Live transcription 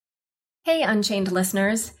Hey, Unchained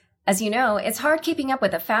listeners. As you know, it's hard keeping up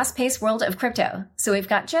with the fast-paced world of crypto, so we've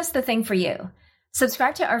got just the thing for you.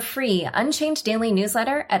 Subscribe to our free Unchained daily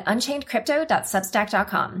newsletter at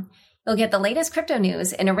unchainedcrypto.substack.com. You'll get the latest crypto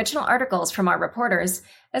news and original articles from our reporters,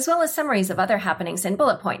 as well as summaries of other happenings and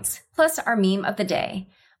bullet points, plus our meme of the day,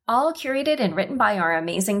 all curated and written by our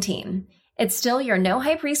amazing team. It's still your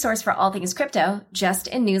no-hype resource for all things crypto, just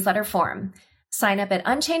in newsletter form. Sign up at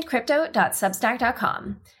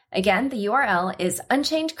unchainedcrypto.substack.com. Again, the URL is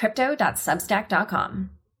unchainedcrypto.substack.com.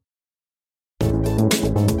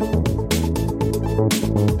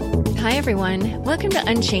 Hi, everyone. Welcome to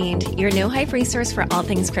Unchained, your no-hype resource for all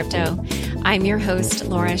things crypto. I'm your host,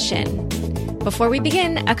 Laura Shin. Before we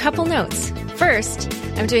begin, a couple notes. First,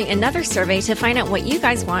 I'm doing another survey to find out what you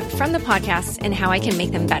guys want from the podcasts and how I can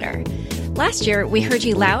make them better. Last year, we heard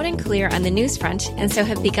you loud and clear on the news front, and so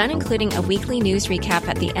have begun including a weekly news recap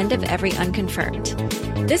at the end of every Unconfirmed.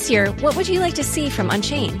 This year, what would you like to see from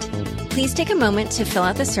Unchained? Please take a moment to fill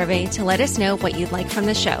out the survey to let us know what you'd like from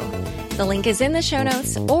the show. The link is in the show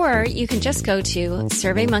notes, or you can just go to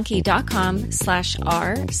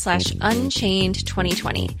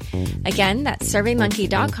surveymonkey.com/r/unchained2020. Again, that's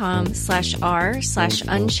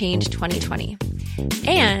surveymonkey.com/r/unchained2020.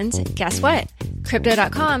 And guess what?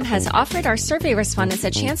 Crypto.com has offered our survey respondents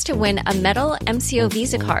a chance to win a metal MCO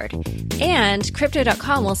Visa card. And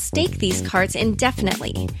Crypto.com will stake these cards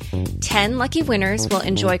indefinitely. 10 lucky winners will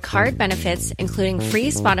enjoy card benefits, including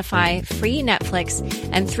free Spotify, free Netflix,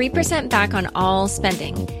 and 3% back on all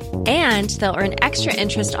spending. And they'll earn extra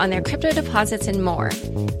interest on their crypto deposits and more.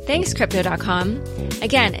 Thanks, Crypto.com.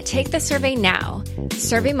 Again, take the survey now.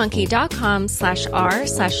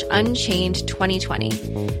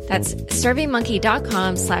 surveymonkey.com/r/unchained2020. That's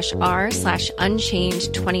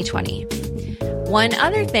surveymonkey.com/r/unchained2020. One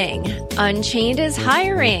other thing, Unchained is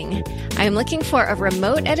hiring. I'm looking for a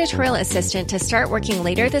remote editorial assistant to start working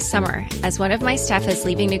later this summer, as one of my staff is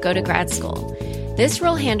leaving to go to grad school. This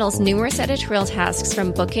role handles numerous editorial tasks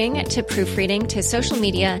from booking to proofreading to social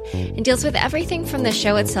media and deals with everything from the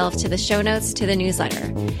show itself to the show notes to the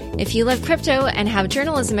newsletter. If you love crypto and have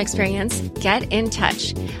journalism experience, get in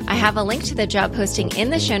touch. I have a link to the job posting in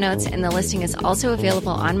the show notes, and the listing is also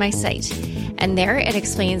available on my site. And there it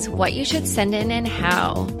explains what you should send in and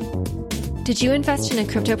how. Did you invest in a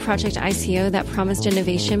crypto project ICO that promised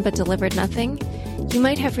innovation but delivered nothing? You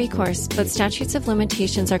might have recourse, but statutes of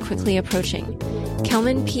limitations are quickly approaching.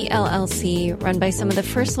 Kelman PLLC, run by some of the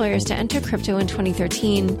first lawyers to enter crypto in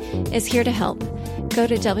 2013, is here to help. Go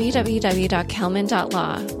to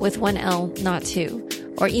www.kelman.law with one L, not two,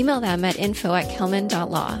 or email them at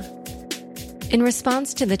info@kelman.law. In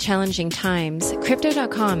response to the challenging times,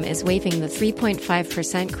 Crypto.com is waiving the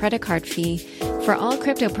 3.5% credit card fee for all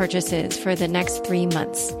crypto purchases for the next 3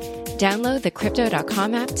 months. Download the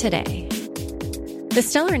Crypto.com app today. The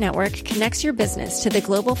Stellar Network connects your business to the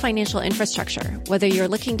global financial infrastructure, whether you're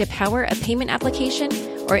looking to power a payment application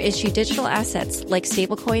or issue digital assets like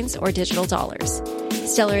stablecoins or digital dollars.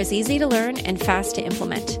 Stellar is easy to learn and fast to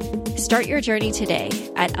implement. Start your journey today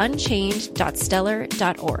at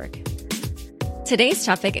unchained.stellar.org. Today's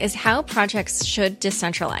topic is how projects should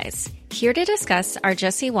decentralize. Here to discuss are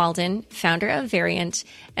Jesse Walden, founder of Variant,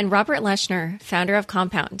 and Robert Leshner, founder of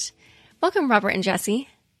Compound. Welcome, Robert and Jesse.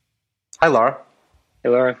 Hi, Laura. Hey,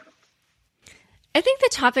 Laura. I think the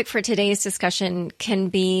topic for today's discussion can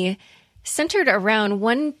be centered around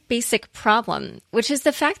one basic problem, which is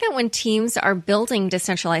the fact that when teams are building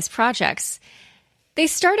decentralized projects, they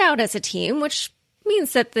start out as a team, which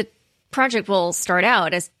means that the project will start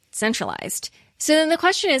out as centralized. So then the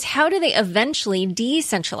question is, how do they eventually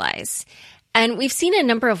decentralize? And we've seen a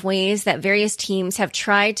number of ways that various teams have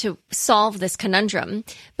tried to solve this conundrum.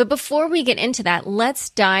 But before we get into that, let's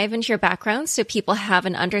dive into your background so people have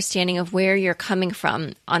an understanding of where you're coming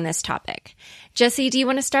from on this topic. Jesse, do you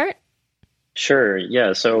want to start? Sure.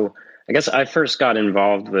 Yeah. So I guess I first got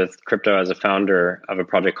involved with crypto as a founder of a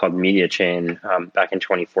project called MediaChain back in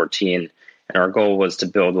 2014. And our goal was to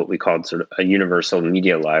build what we called sort of a universal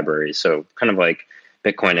media library. So kind of like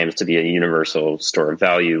Bitcoin aims to be a universal store of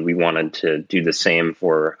value, we wanted to do the same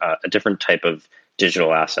for a different type of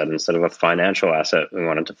digital asset. Instead of a financial asset, we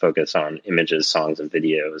wanted to focus on images, songs, and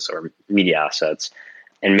videos or media assets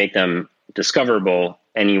and make them discoverable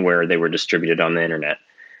anywhere they were distributed on the internet.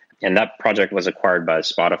 And that project was acquired by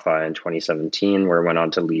Spotify in 2017, where I went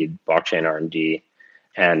on to lead blockchain R&D.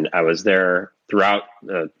 And I was there throughout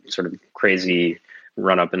the sort of crazy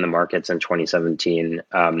run-up in the markets in 2017,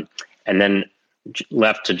 and then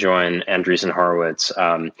left to join Andreessen Horowitz,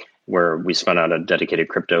 where we spun out a dedicated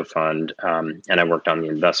crypto fund, and I worked on the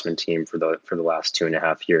investment team for the last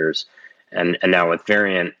 2.5 years. And now with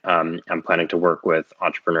Variant, I'm planning to work with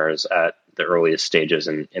entrepreneurs at the earliest stages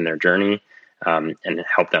in their journey, and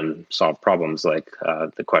help them solve problems like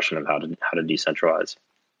the question of how to decentralize.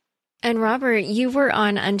 And Robert, you were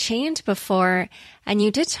on Unchained before, and you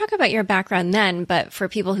did talk about your background then, but for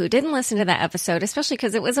people who didn't listen to that episode, especially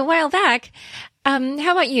because it was a while back,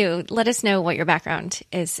 how about you? Let us know what your background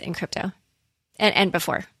is in crypto and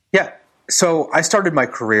before. Yeah. So I started my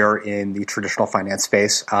career in the traditional finance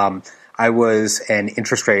space. I was an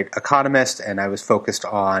interest rate economist, and I was focused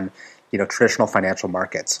on, traditional financial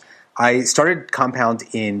markets. I started Compound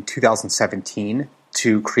in 2017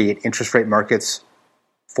 to create interest rate markets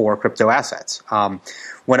for crypto assets.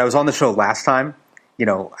 When I was on the show last time,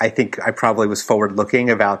 I think I probably was forward-looking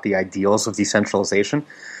about the ideals of decentralization.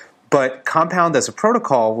 But Compound as a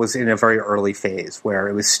protocol was in a very early phase where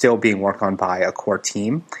it was still being worked on by a core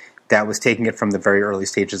team that was taking it from the very early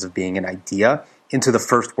stages of being an idea into the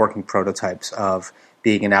first working prototypes of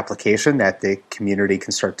being an application that the community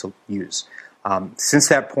can start to use. Since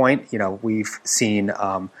that point, we've seen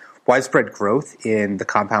widespread growth in the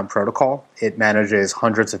Compound protocol. It manages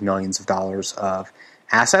hundreds of millions of dollars of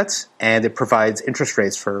assets, and it provides interest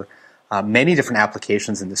rates for many different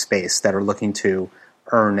applications in the space that are looking to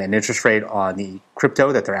earn an interest rate on the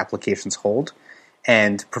crypto that their applications hold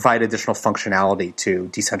and provide additional functionality to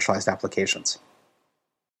decentralized applications.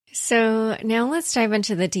 So now let's dive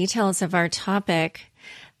into the details of our topic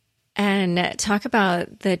and talk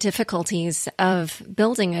about the difficulties of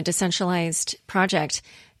building a decentralized project.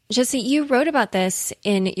 Jesse, you wrote about this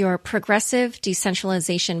in your Progressive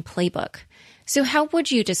Decentralization Playbook. So how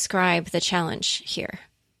would you describe the challenge here?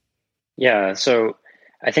 Yeah, so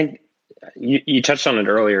I think you touched on it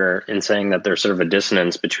earlier in saying that there's sort of a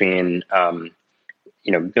dissonance between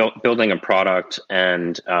building a product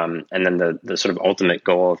and then the sort of ultimate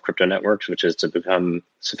goal of crypto networks, which is to become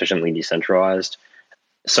sufficiently decentralized.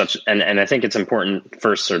 And I think it's important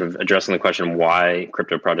first sort of addressing the question why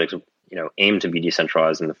crypto projects aim to be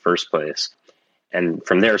decentralized in the first place, and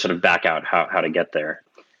from there sort of back out how to get there.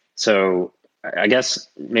 So I guess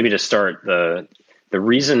maybe to start, the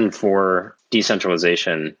reason for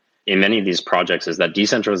decentralization in many of these projects is that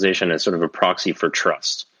decentralization is sort of a proxy for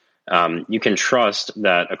trust. You can trust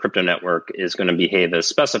that a crypto network is going to behave as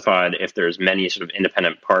specified if there's many sort of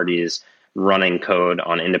independent parties running code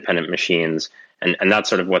on independent machines. And that's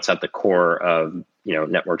sort of what's at the core of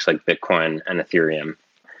networks like Bitcoin and Ethereum.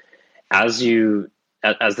 As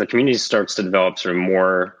the community starts to develop sort of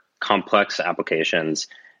more complex applications,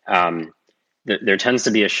 there tends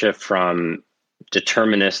to be a shift from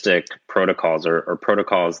deterministic protocols or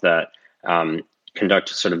protocols that conduct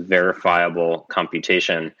sort of verifiable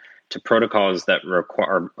computation to protocols that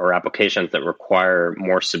require or applications that require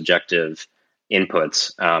more subjective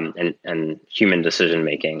inputs and human decision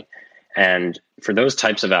making. And for those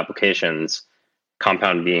types of applications,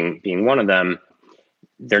 Compound being one of them,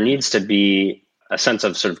 there needs to be a sense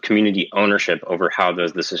of sort of community ownership over how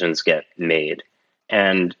those decisions get made.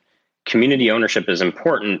 And community ownership is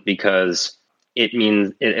important because it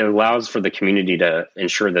means it allows for the community to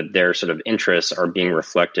ensure that their sort of interests are being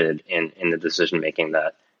reflected in the decision making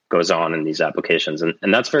that goes on in these applications.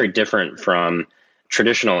 And that's very different from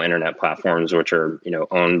traditional internet platforms, which are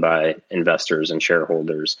owned by investors and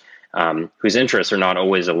shareholders, whose interests are not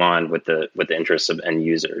always aligned with the interests of end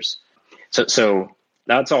users. So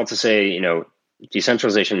that's all to say,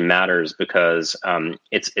 decentralization matters because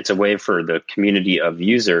it's a way for the community of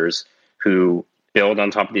users who build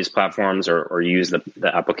on top of these platforms or use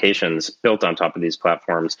the applications built on top of these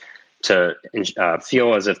platforms to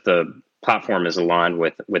feel as if the platform is aligned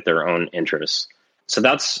with their own interests. So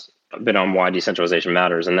that's a bit on why decentralization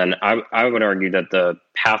matters. And then I would argue that the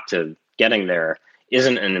path to getting there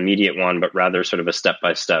isn't an immediate one, but rather sort of a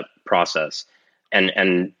step-by-step process.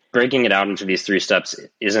 And breaking it out into these three steps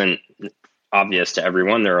isn't obvious to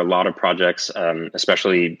everyone. There are a lot of projects,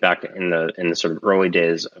 especially back in the sort of early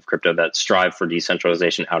days of crypto, that strive for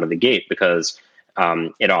decentralization out of the gate because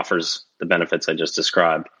it offers the benefits I just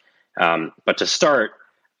described. But to start,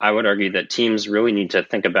 I would argue that teams really need to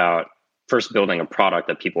think about first building a product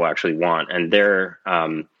that people actually want, and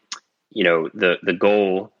the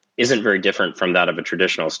goal isn't very different from that of a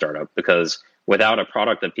traditional startup because without a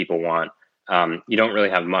product that people want, you don't really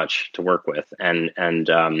have much to work with, and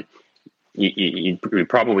you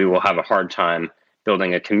probably will have a hard time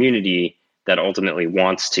building a community that ultimately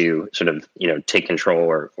wants to sort of take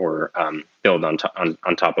control or build on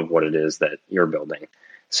top of what it is that you're building.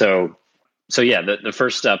 So yeah, the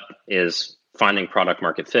first step is finding product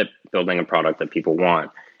market fit, building a product that people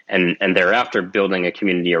want, and thereafter building a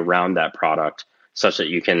community around that product such that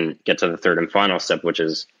you can get to the third and final step, which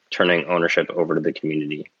is turning ownership over to the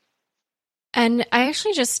community. And I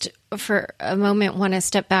actually just, for a moment, want to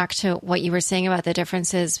step back to what you were saying about the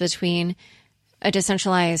differences between a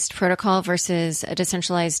decentralized protocol versus a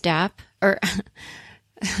decentralized DApp or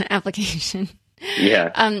application.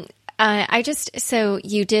 Yeah. So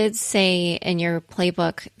you did say in your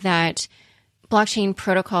playbook that blockchain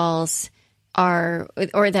protocols are,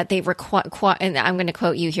 or that they require, and I'm going to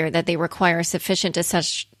quote you here, that they require sufficient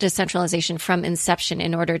decentralization from inception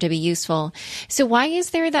in order to be useful. So why is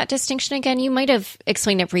there that distinction again? You might have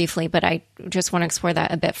explained it briefly, but I just want to explore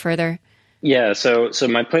that a bit further. Yeah, so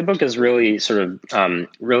my playbook is really sort of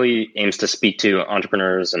really aims to speak to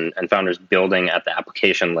entrepreneurs and founders building at the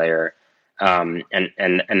application layer, and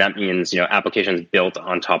that means applications built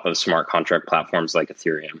on top of smart contract platforms like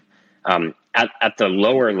Ethereum. At the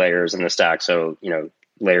lower layers in the stack, so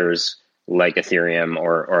layers like Ethereum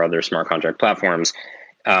or other smart contract platforms,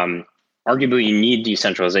 arguably you need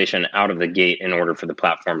decentralization out of the gate in order for the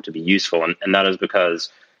platform to be useful, and that is because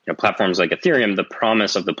platforms like Ethereum, the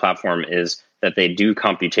promise of the platform is that they do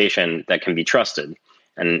computation that can be trusted,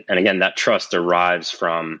 and again, that trust derives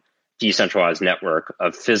from decentralized network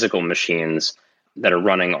of physical machines that are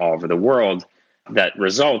running all over the world, that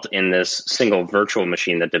result in this single virtual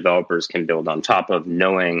machine that developers can build on top of,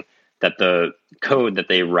 knowing that the code that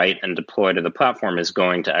they write and deploy to the platform is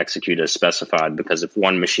going to execute as specified, because if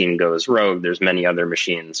one machine goes rogue, there's many other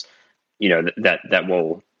machines that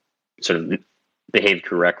will sort of behave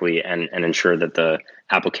correctly and ensure that the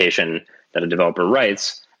application that a developer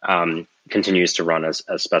writes continues to run as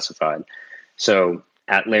specified. So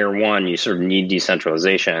at layer one, you sort of need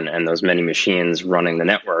decentralization and those many machines running the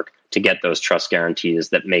network to get those trust guarantees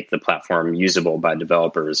that make the platform usable by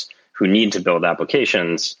developers who need to build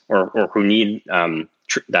applications or who need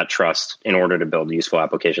that trust in order to build useful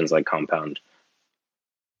applications like Compound.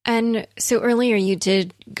 And so earlier you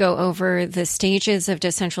did go over the stages of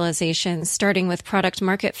decentralization, starting with product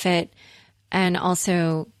market fit and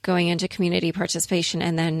also going into community participation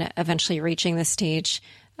and then eventually reaching the stage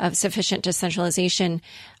of sufficient decentralization.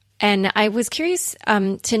 And I was curious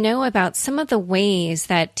to know about some of the ways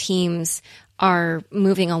that teams are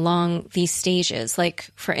moving along these stages. Like,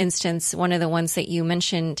 for instance, one of the ones that you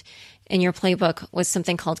mentioned in your playbook was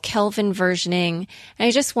something called Kelvin versioning. And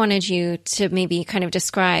I just wanted you to maybe kind of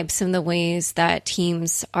describe some of the ways that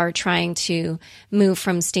teams are trying to move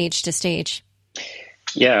from stage to stage.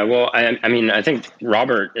 Yeah, well, I mean, I think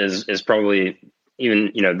Robert is probably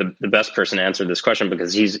even the best person to answer this question,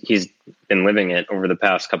 because he's been living it over the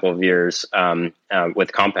past couple of years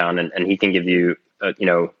with Compound, and he can give you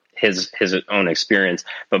his own experience.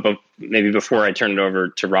 But maybe before I turn it over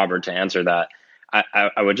to Robert to answer that,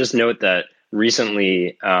 I would just note that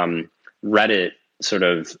recently Reddit sort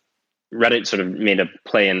of made a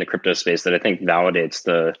play in the crypto space that I think validates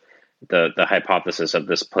the hypothesis of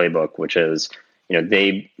this playbook, which is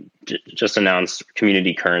they just announced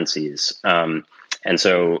community currencies. And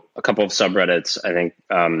so a couple of subreddits, I think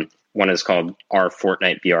one is called r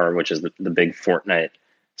Fortnite BR, which is the big Fortnite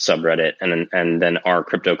subreddit, and then r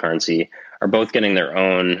Cryptocurrency are both getting their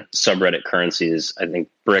own subreddit currencies, I think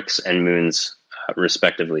Bricks and Moons,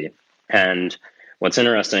 respectively. And what's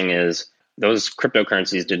interesting is those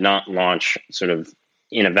cryptocurrencies did not launch sort of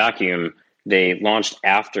in a vacuum. They launched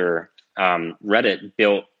after Reddit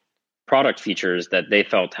built product features that they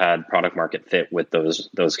felt had product market fit with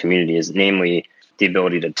those communities, namely the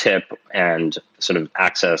ability to tip and sort of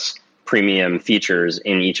access premium features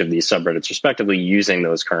in each of these subreddits, respectively, using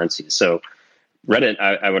those currencies. So Reddit,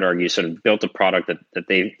 I would argue, sort of built a product that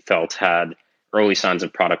they felt had early signs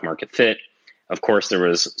of product market fit. Of course, there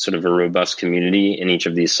was sort of a robust community in each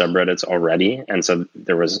of these subreddits already. And so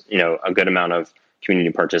there was, a good amount of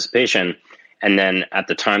community participation. And then at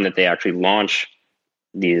the time that they actually launch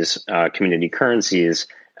these community currencies,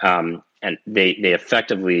 and they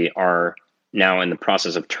effectively are now in the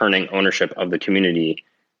process of turning ownership of the community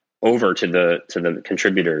over to the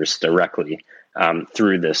contributors directly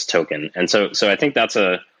through this token. And so I think that's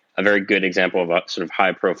a very good example of a sort of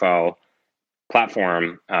high profile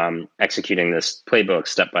platform executing this playbook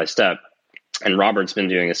step by step. And Robert's been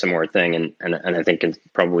doing a similar thing, and I think can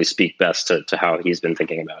probably speak best to how he's been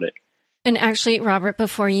thinking about it. And actually, Robert,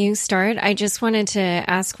 before you start, I just wanted to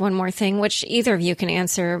ask one more thing, which either of you can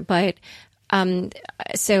answer. But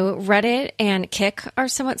so Reddit and Kik are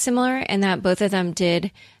somewhat similar in that both of them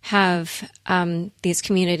did have these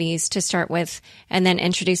communities to start with and then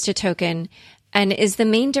introduced a token. And is the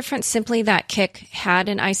main difference simply that Kik had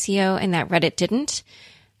an ICO and that Reddit didn't?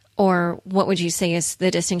 Or what would you say is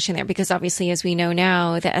the distinction there? Because obviously, as we know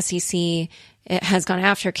now, the SEC has gone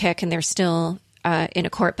after Kik and they're still in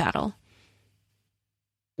a court battle.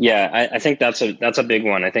 Yeah, I think that's a big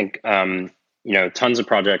one. I think tons of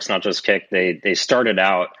projects, not just Kik, they started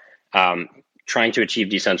out trying to achieve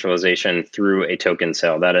decentralization through a token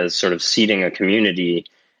sale. That is sort of seeding a community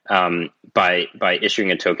by issuing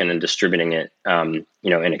a token and distributing it,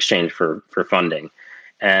 in exchange for funding.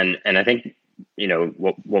 And I think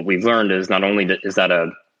what we've learned is not only is that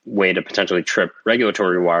a way to potentially trip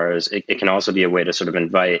regulatory wires, it can also be a way to sort of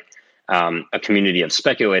invite a community of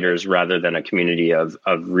speculators rather than a community of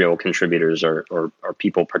real contributors or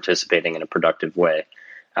people participating in a productive way.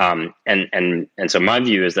 And so my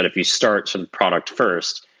view is that if you start sort of product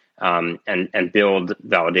first and build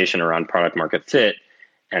validation around product market fit,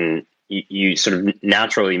 and you sort of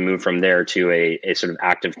naturally move from there to a sort of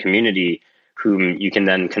active community whom you can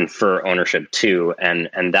then confer ownership to,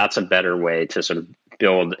 and that's a better way to sort of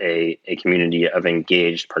build a community of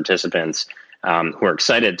engaged participants who are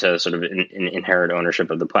excited to sort of inherit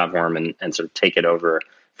ownership of the platform and sort of take it over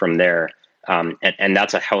from there. And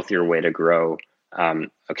that's a healthier way to grow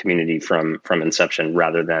a community from inception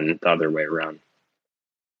rather than the other way around.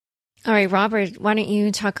 All right, Robert, why don't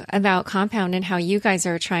you talk about Compound and how you guys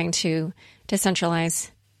are trying to decentralize?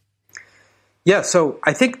 Yeah, so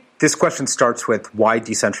I think this question starts with why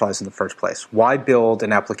decentralize in the first place? Why build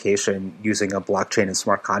an application using a blockchain and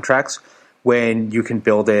smart contracts when you can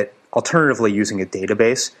build it alternatively using a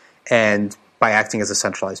database and by acting as a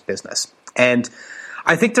centralized business? And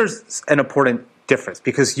I think there's an important difference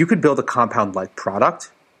because you could build a Compound-like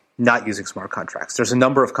product not using smart contracts. There's a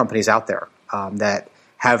number of companies out there that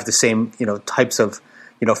have the same types of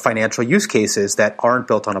financial use cases that aren't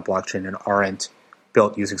built on a blockchain and aren't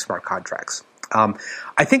built using smart contracts.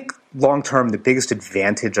 I think long-term, the biggest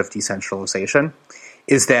advantage of decentralization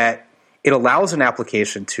is that it allows an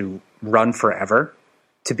application to run forever,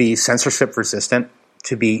 to be censorship resistant,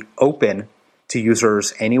 to be open to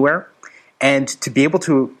users anywhere, and to be able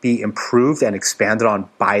to be improved and expanded on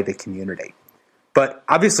by the community. But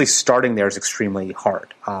obviously starting there is extremely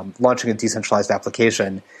hard. Launching a decentralized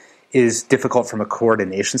application is difficult from a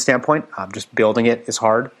coordination standpoint. Just building it is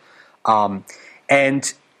hard.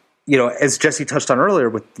 And as Jesse touched on earlier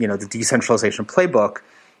with the decentralization playbook,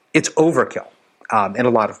 it's overkill in a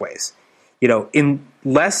lot of ways.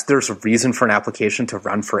 Unless there's a reason for an application to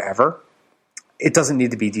run forever, it doesn't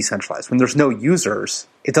need to be decentralized. When there's no users,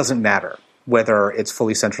 it doesn't matter whether it's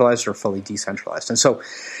fully centralized or fully decentralized. And so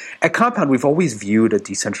at Compound, we've always viewed a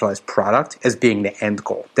decentralized product as being the end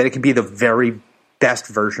goal, that it can be the very best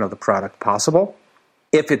version of the product possible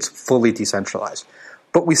if it's fully decentralized.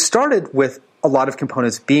 But we started with a lot of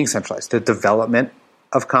components being centralized, the development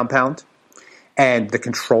of Compound and the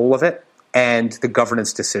control of it and the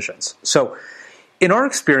governance decisions. So in our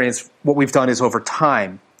experience, what we've done is over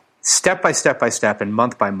time, step by step and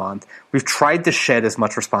month by month, we've tried to shed as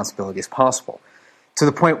much responsibility as possible to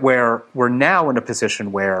the point where we're now in a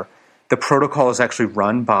position where the protocol is actually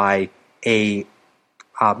run by a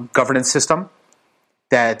governance system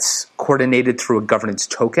that's coordinated through a governance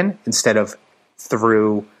token instead of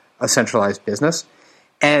through a centralized business.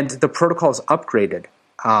 And the protocol is upgraded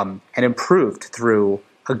and improved through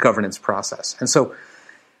a governance process. And so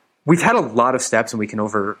we've had a lot of steps, and we can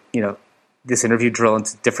this interview drill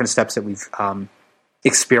into different steps that we've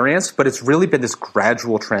experienced, but it's really been this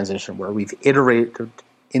gradual transition where we've iterated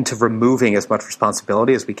into removing as much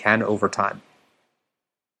responsibility as we can over time.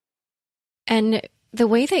 And the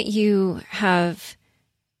way that you have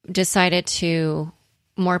decided to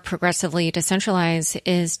more progressively decentralize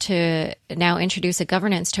is to now introduce a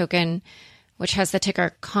governance token, which has the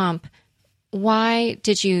ticker COMP. Why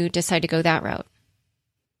did you decide to go that route?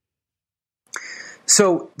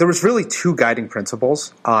 So there was really two guiding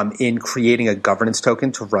principles in creating a governance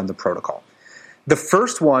token to run the protocol. The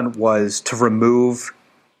first one was to remove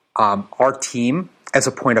our team as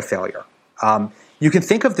a point of failure. You can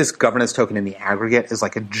think of this governance token in the aggregate as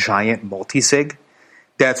like a giant multisig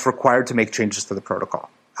that's required to make changes to the protocol.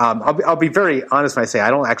 I'll be very honest when I say I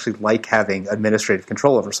don't actually like having administrative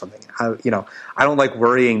control over something. I don't like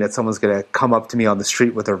worrying that someone's going to come up to me on the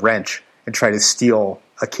street with a wrench and try to steal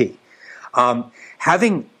a key.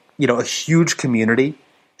 Having a huge community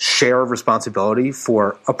share responsibility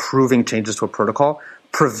for approving changes to a protocol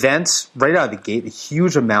prevents right out of the gate a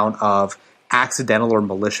huge amount of accidental or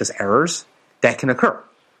malicious errors that can occur.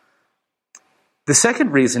 The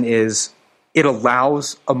second reason is it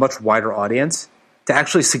allows a much wider audience to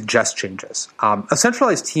actually suggest changes. A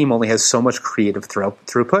centralized team only has so much creative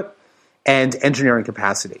throughput and engineering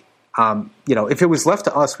capacity. If it was left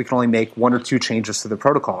to us, we can only make one or two changes to the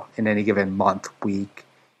protocol in any given month, week,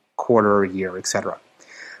 quarter, year, etc.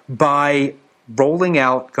 By rolling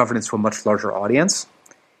out governance to a much larger audience,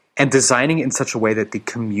 and designing it in such a way that the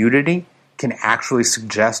community can actually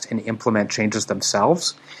suggest and implement changes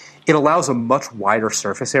themselves, it allows a much wider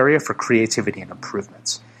surface area for creativity and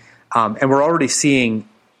improvements. And we're already seeing,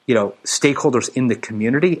 stakeholders in the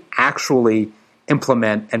community actually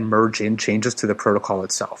implement and merge in changes to the protocol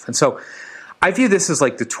itself. And so I view this as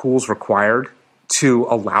like the tools required to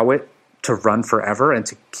allow it to run forever and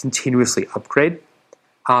to continuously upgrade.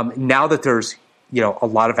 Now that there's, a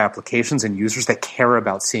lot of applications and users that care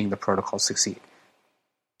about seeing the protocol succeed.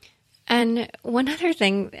 And one other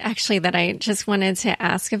thing, actually, that I just wanted to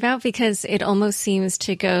ask about, because it almost seems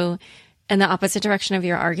to go in the opposite direction of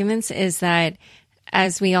your arguments, is that,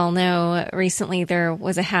 as we all know, recently there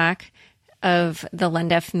was a hack of the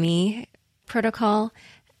LendFMe protocol,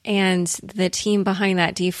 and the team behind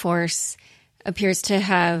that, dForce, appears to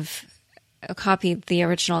have copied the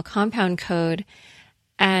original Compound code.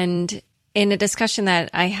 And in a discussion that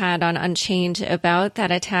I had on Unchained about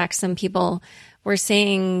that attack, some people were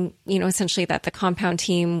saying, essentially that the Compound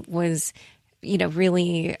team was,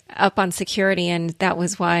 really up on security, and that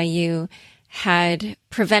was why you had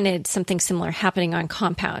prevented something similar happening on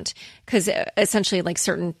Compound, because essentially like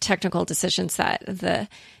certain technical decisions that the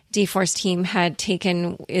dForce team had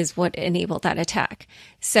taken is what enabled that attack.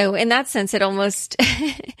 So in that sense, it almost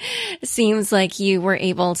seems like you were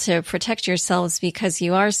able to protect yourselves because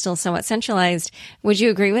you are still somewhat centralized. Would you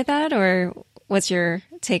agree with that, or what's your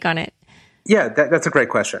take on it? Yeah, that's a great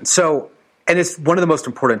question. So, and it's one of the most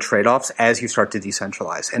important trade-offs as you start to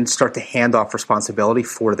decentralize and start to hand off responsibility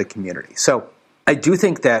for the community. So I do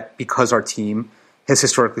think that because our team has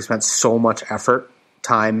historically spent so much effort,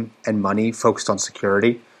 time, and money focused on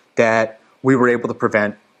security, that we were able to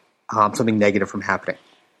prevent something negative from happening.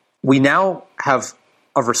 We now have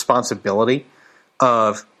a responsibility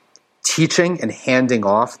of teaching and handing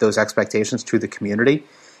off those expectations to the community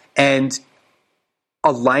and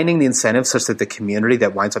aligning the incentives such that the community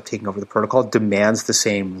that winds up taking over the protocol demands the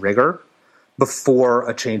same rigor before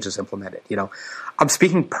a change is implemented. I'm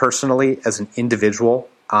speaking personally as an individual,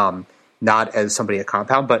 not as somebody at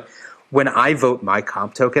Compound, but when I vote my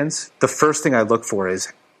comp tokens, the first thing I look for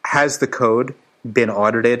is, has the code been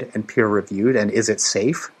audited and peer reviewed, and is it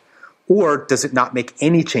safe? Or does it not make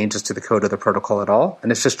any changes to the code or the protocol at all,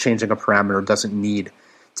 and it's just changing a parameter, doesn't need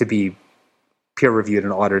to be peer reviewed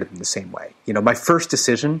and audited in the same way? My first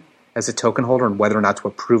decision as a token holder on whether or not to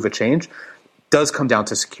approve a change does come down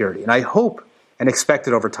to security. And I hope and expect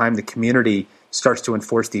that over time the community starts to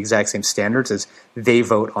enforce the exact same standards as they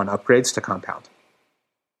vote on upgrades to Compound.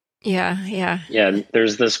 Yeah.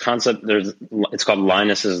 There's this concept. It's called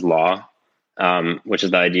Linus's law, which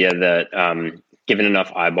is the idea that given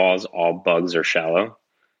enough eyeballs, all bugs are shallow.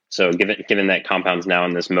 So given that Compound's now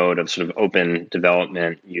in this mode of sort of open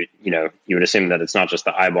development, you would assume that it's not just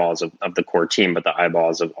the eyeballs of the core team, but the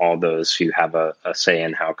eyeballs of all those who have a say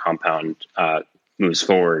in how Compound moves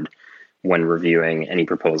forward when reviewing any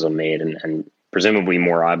proposal made, and presumably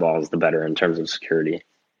more eyeballs, the better in terms of security.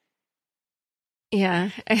 Yeah.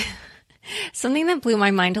 Something that blew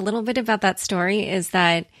my mind a little bit about that story is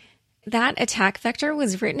that attack vector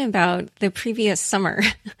was written about the previous summer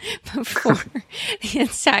before the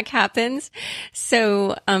attack happens.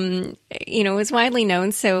 So, it was widely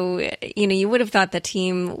known. So, you would have thought the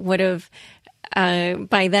team would have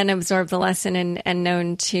by then absorbed the lesson and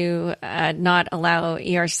known to not allow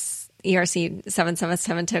ERC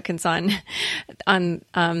 777 tokens on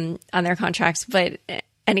their contracts. But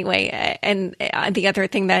anyway, and the other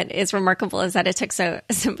thing that is remarkable is that it took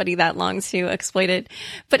somebody that long to exploit it.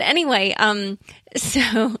 But anyway,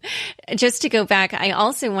 so just to go back, I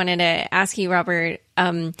also wanted to ask you, Robert,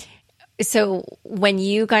 so when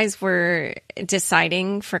you guys were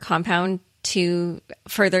deciding for Compound to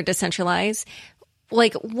further decentralize,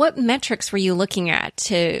 like, what metrics were you looking at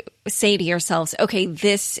to say to yourselves, okay,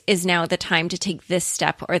 this is now the time to take this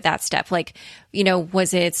step or that step? Like,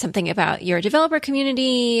 was it something about your developer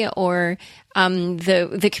community or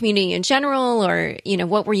the community in general, or,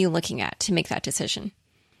 what were you looking at to make that decision?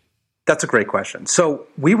 That's a great question. So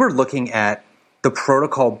we were looking at the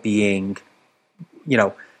protocol being,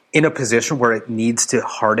 in a position where it needs to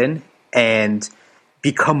harden and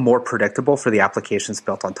become more predictable for the applications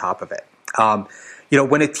built on top of it.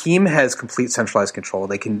 When a team has complete centralized control,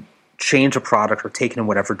 they can change a product or take it in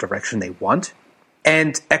whatever direction they want.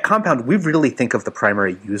 And at Compound, we really think of the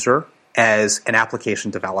primary user as an application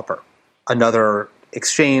developer, another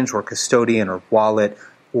exchange or custodian or wallet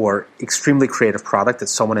or extremely creative product that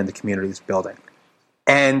someone in the community is building.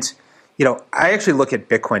 And, I actually look at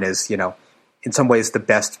Bitcoin as, in some ways the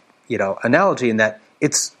best, analogy in that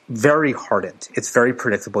it's very hardened. It's very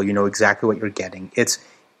predictable. You know exactly what you're getting. It's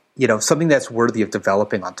something that's worthy of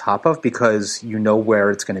developing on top of because you know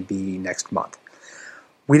where it's going to be next month.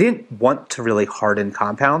 We didn't want to really harden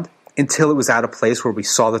Compound until it was at a place where we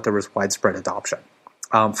saw that there was widespread adoption.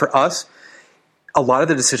 For us, a lot of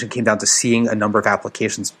the decision came down to seeing a number of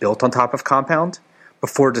applications built on top of Compound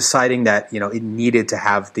before deciding that it needed to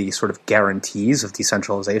have the sort of guarantees of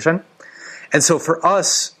decentralization. And so for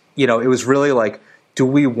us, it was really like, do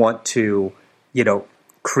we want to,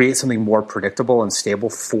 create something more predictable and stable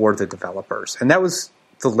for the developers? And that was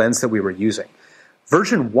the lens that we were using.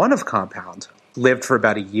 Version 1 of Compound lived for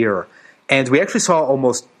about a year, and we actually saw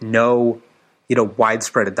almost no,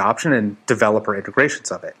 widespread adoption and developer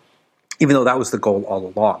integrations of it, even though that was the goal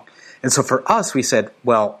all along. And so for us, we said,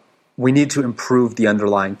 well, we need to improve the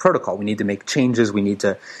underlying protocol. We need to make changes. We need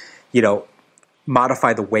to,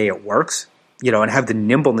 modify the way it works, and have the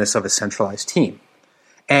nimbleness of a centralized team.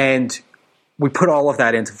 And we put all of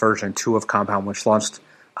that into version 2 of Compound, which launched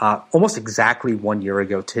almost exactly 1 year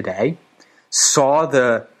ago today, saw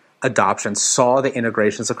the adoption, saw the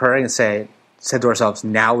integrations occurring, and said to ourselves,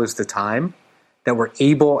 now is the time that we're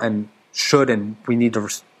able and should, and we need to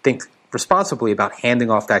think responsibly about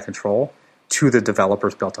handing off that control to the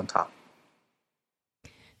developers built on top.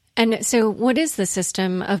 And so what is the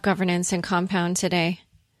system of governance in Compound today?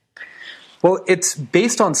 Well, it's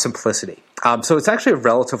based on simplicity. So it's actually a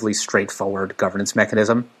relatively straightforward governance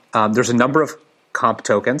mechanism. There's a number of comp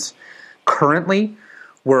tokens. Currently,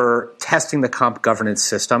 we're testing the comp governance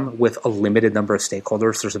system with a limited number of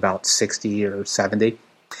stakeholders. There's about 60 or 70.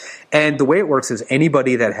 And the way it works is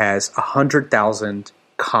anybody that has 100,000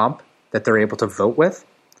 comp that they're able to vote with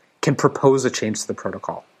can propose a change to the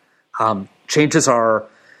protocol. Changes are,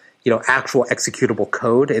 actual executable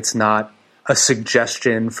code. It's not a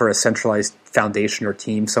suggestion for a centralized foundation or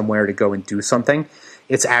team somewhere to go and do something.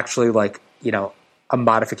 It's actually like, a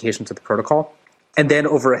modification to the protocol. And then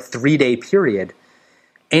over a 3-day period,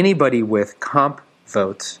 anybody with comp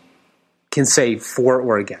votes can say for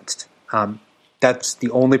or against. That's the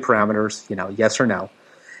only parameters, yes or no.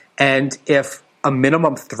 And if a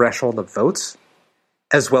minimum threshold of votes,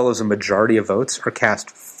 as well as a majority of votes, are cast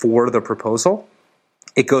for the proposal,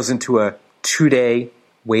 it goes into a 2-day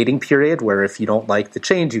waiting period where if you don't like the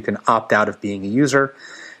change, you can opt out of being a user.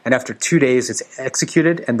 And after 2 days, it's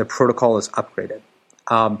executed and the protocol is upgraded.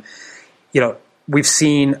 We've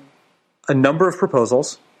seen a number of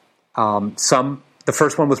proposals. The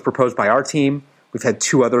first one was proposed by our team. We've had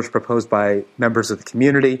 2 others proposed by members of the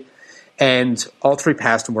community. And all 3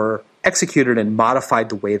 passed and were executed and modified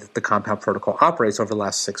the way that the Compound protocol operates over the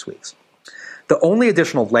last 6 weeks. The only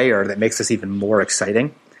additional layer that makes this even more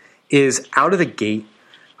exciting is out of the gate,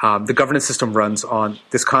 the governance system runs on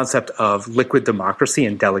this concept of liquid democracy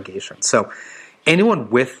and delegation. So anyone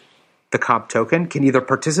with the comp token can either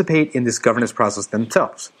participate in this governance process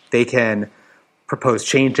themselves. They can propose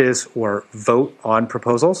changes or vote on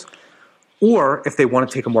proposals, or if they want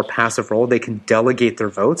to take a more passive role, they can delegate their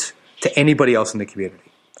votes to anybody else in the community.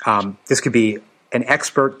 This could be an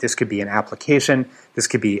expert, this could be an application, this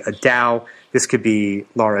could be a DAO, this could be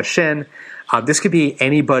Laura Shin, this could be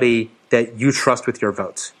anybody that you trust with your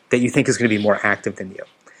votes, that you think is going to be more active than you.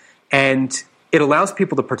 And it allows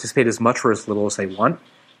people to participate as much or as little as they want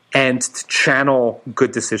and to channel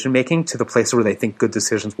good decision-making to the place where they think good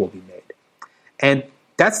decisions will be made. And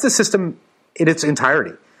that's the system in its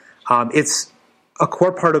entirety. It's a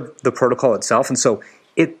core part of the protocol itself, and so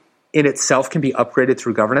it in itself can be upgraded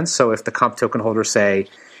through governance. So if the comp token holders say,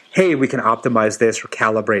 hey, we can optimize this or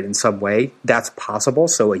calibrate in some way, that's possible.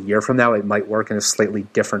 So a year from now, it might work in a slightly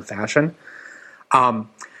different fashion.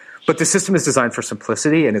 But the system is designed for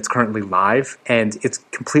simplicity, and it's currently live, and it's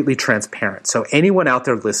completely transparent. So anyone out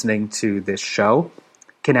there listening to this show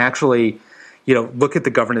can actually, look at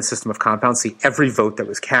the governance system of Compound, see every vote that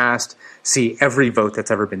was cast, see every vote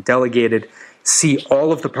that's ever been delegated, see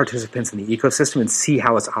all of the participants in the ecosystem, and see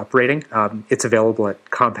how it's operating. It's available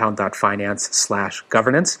at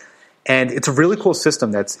compound.finance/governance. And it's a really cool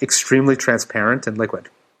system that's extremely transparent and liquid.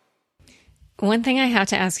 One thing I have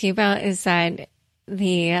to ask you about is that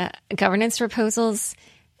the governance proposals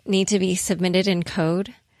need to be submitted in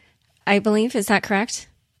code, I believe. Is that correct?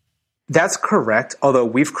 That's correct, although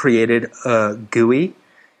we've created a GUI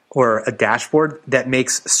or a dashboard that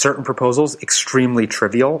makes certain proposals extremely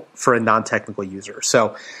trivial for a non-technical user.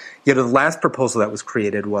 So, the last proposal that was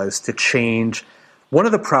created was to change one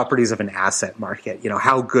of the properties of an asset market.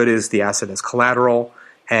 How good is the asset as collateral,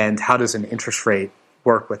 and how does an interest rate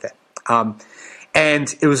work with it?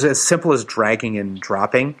 And it was as simple as dragging and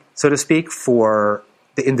dropping, so to speak, for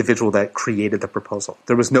the individual that created the proposal.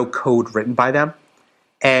 There was no code written by them,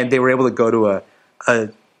 and they were able to go to a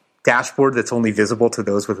dashboard that's only visible to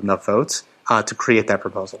those with enough votes to create that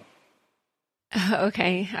proposal.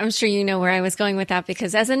 Okay. I'm sure you know where I was going with that,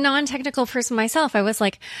 because as a non-technical person myself, I was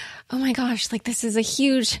like, oh my gosh, like this is a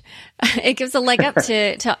huge, it gives a leg up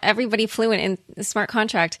to everybody fluent in smart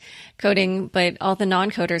contract coding, but all the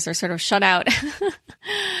non-coders are sort of shut out.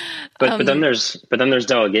 But then there's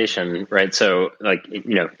delegation, right? So like,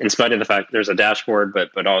 in spite of the fact there's a dashboard,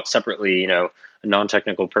 but all separately, a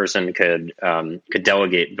non-technical person could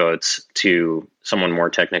delegate votes to someone more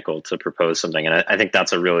technical to propose something. And I think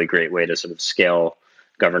that's a really great way to sort of scale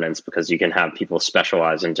governance, because you can have people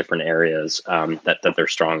specialize in different areas that they're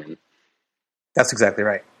strong in. That's exactly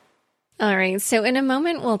right. All right. So in a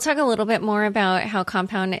moment, we'll talk a little bit more about how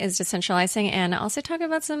Compound is decentralizing and also talk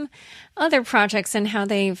about some other projects and how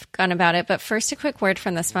they've gone about it. But first, a quick word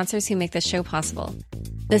from the sponsors who make this show possible.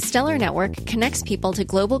 The Stellar Network connects people to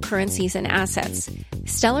global currencies and assets.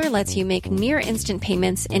 Stellar lets you make near-instant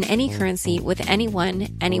payments in any currency with anyone,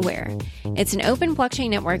 anywhere. It's an open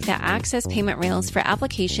blockchain network that acts as payment rails for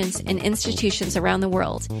applications and institutions around the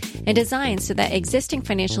world, and designed so that existing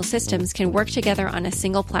financial systems can work together on a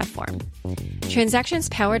single platform. Transactions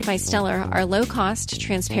powered by Stellar are low-cost,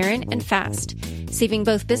 transparent, and fast, saving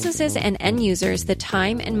both businesses and end users the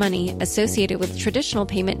time and money associated with traditional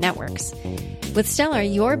payment networks. With Stellar,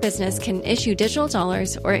 your business can issue digital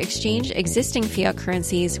dollars or exchange existing fiat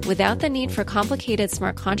currencies without the need for complicated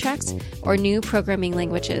smart contracts or new programming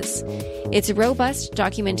languages. Its robust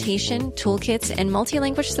documentation, toolkits, and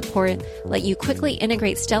multi-language support let you quickly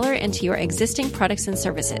integrate Stellar into your existing products and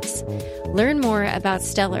services. Learn more about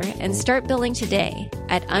Stellar and start building today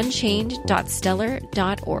at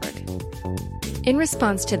unchained.stellar.org. In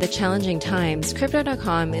response to the challenging times,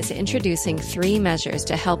 Crypto.com is introducing 3 measures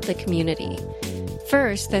to help the community.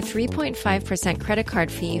 First, the 3.5% credit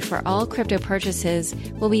card fee for all crypto purchases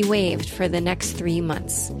will be waived for the next 3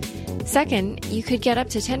 months. Second, you could get up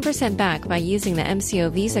to 10% back by using the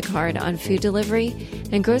MCO Visa card on food delivery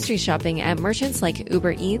and grocery shopping at merchants like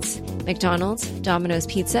Uber Eats, McDonald's, Domino's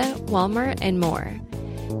Pizza, Walmart, and more.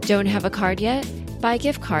 Don't have a card yet? Buy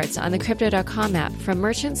gift cards on the Crypto.com app from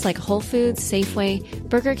merchants like Whole Foods, Safeway,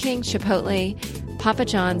 Burger King, Chipotle, Papa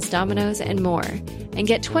John's, Domino's, and more, and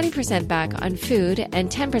get 20% back on food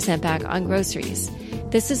and 10% back on groceries.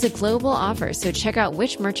 This is a global offer, so check out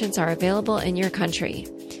which merchants are available in your country.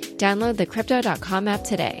 Download the Crypto.com app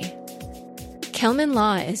today. Kelman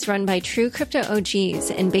Law is run by true crypto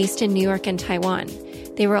OGs and based in New York and Taiwan.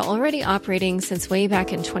 They were already operating since way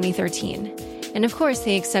back in 2013. And of course,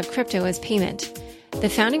 they accept crypto as payment. The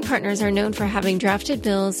founding partners are known for having drafted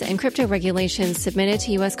bills and crypto regulations submitted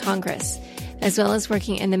to U.S. Congress, as well as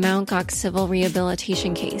working in the Mt. Gox civil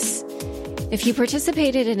rehabilitation case. If you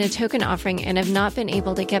participated in a token offering and have not been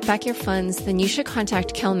able to get back your funds, then you should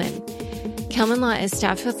contact Kelman. Kelman Law is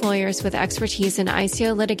staffed with lawyers with expertise in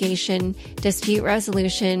ICO litigation, dispute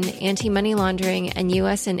resolution, anti-money laundering, and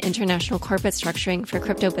U.S. and international corporate structuring for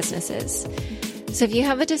crypto businesses. So if you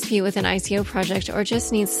have a dispute with an ICO project or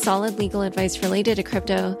just need solid legal advice related to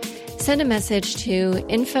crypto, send a message to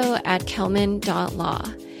info@kelman.law.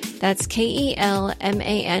 That's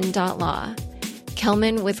KELMAN.law.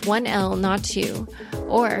 Kelman with 1 L, not 2.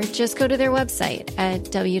 Or just go to their website at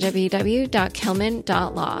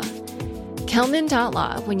www.kelman.law.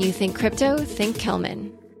 Kelman.law. When you think crypto, think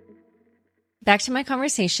Kelman. Back to my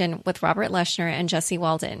conversation with Robert Leshner and Jesse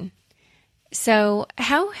Walden. So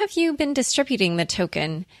how have you been distributing the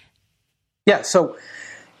token? Yeah, so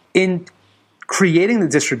in creating the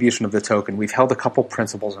distribution of the token, we've held a couple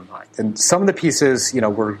principles in mind. And some of the pieces,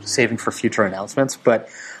 we're saving for future announcements. But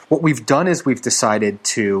what we've done is we've decided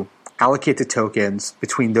to allocate the tokens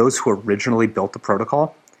between those who originally built the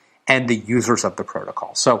protocol and the users of the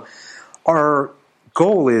protocol. So our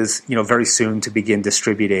goal is, very soon to begin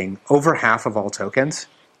distributing over half of all tokens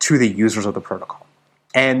to the users of the protocol.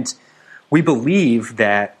 And we believe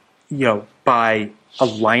that, by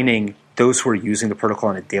aligning those who are using the protocol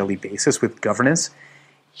on a daily basis with governance,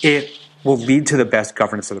 it will lead to the best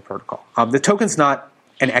governance of the protocol. The token's not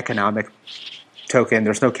an economic token.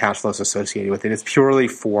 There's no cash flows associated with it. It's purely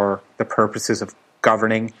for the purposes of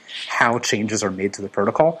governing how changes are made to the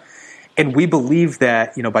protocol. And we believe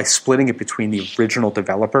that, by splitting it between the original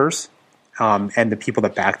developers and the people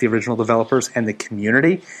that back the original developers and the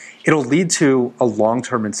community, it'll lead to a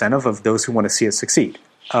long-term incentive of those who want to see it succeed,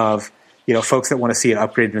 of folks that want to see it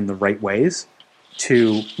upgraded in the right ways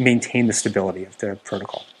to maintain the stability of the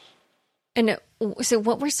protocol. And so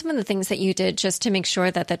what were some of the things that you did just to make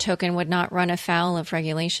sure that the token would not run afoul of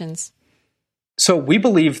regulations? So we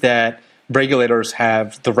believe that regulators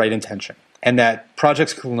have the right intention. and that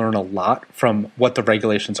projects can learn a lot from what the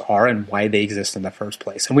regulations are and why they exist in the first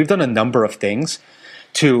place. And we've done a number of things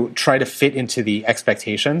to try to fit into the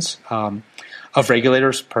expectations of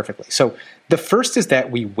regulators perfectly. So the first is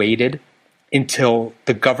that we waited until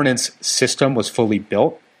the governance system was fully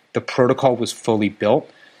built, the protocol was fully built,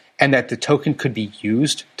 and that the token could be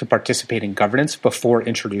used to participate in governance before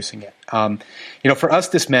introducing it. For us,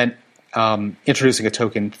 this meant introducing a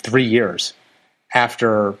token 3 years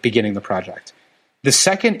after beginning the project. The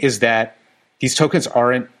second is that these tokens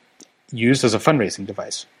aren't used as a fundraising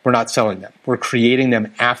device. We're not selling them. We're creating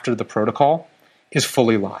them after the protocol is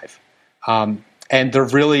fully live. And they're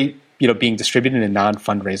really being distributed in a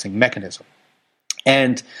non-fundraising mechanism.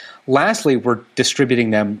 And lastly, we're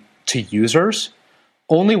distributing them to users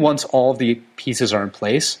only once all of the pieces are in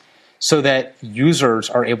place so that users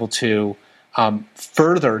are able to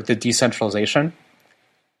further the decentralization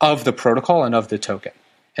of the protocol and of the token.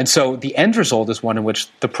 And so the end result is one in which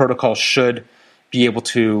the protocol should be able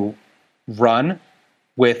to run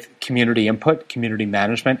with community input, community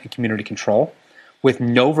management, and community control with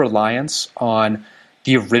no reliance on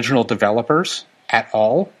the original developers at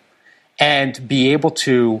all, and be able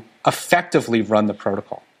to effectively run the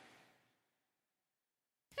protocol.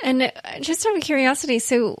 And just out of curiosity,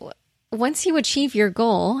 so once you achieve your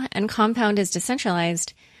goal and Compound is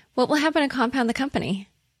decentralized, what will happen to Compound the company?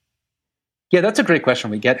 Yeah, that's a great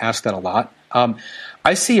question. We get asked that a lot.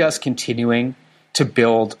 I see us continuing to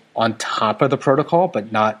build on top of the protocol,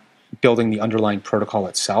 but not building the underlying protocol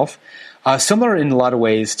itself. Similar in a lot of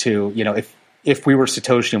ways to, if we were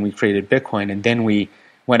Satoshi and we created Bitcoin and then we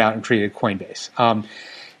went out and created Coinbase.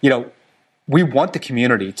 We want the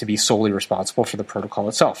community to be solely responsible for the protocol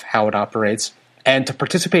itself, how it operates, and to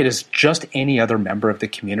participate as just any other member of the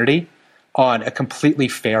community on a completely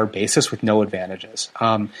fair basis with no advantages.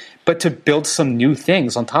 But to build some new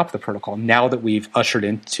things on top of the protocol now that we've ushered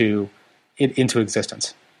into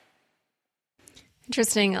existence.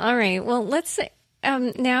 Interesting. All right. Well, let's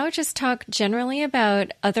now just talk generally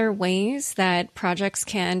about other ways that projects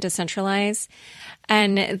can decentralize.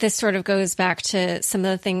 And this sort of goes back to some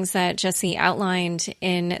of the things that Jesse outlined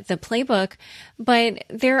in the playbook. But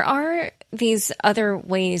there are these other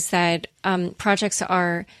ways that projects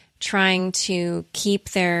are trying to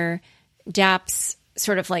keep their dApps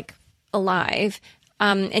sort of like alive.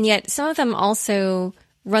 And yet some of them also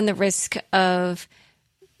run the risk of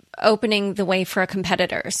opening the way for a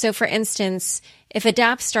competitor. So for instance, if a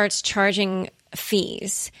dApp starts charging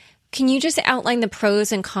fees, can you just outline the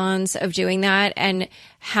pros and cons of doing that and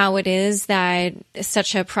how it is that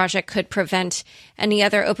such a project could prevent any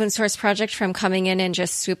other open source project from coming in and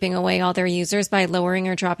just swooping away all their users by lowering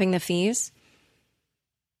or dropping the fees?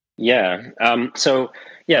 Yeah. I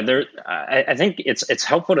think it's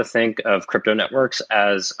helpful to think of crypto networks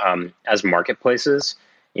as marketplaces.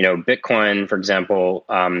 Bitcoin, for example,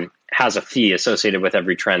 has a fee associated with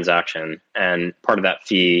every transaction, and part of that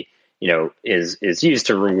fee, is used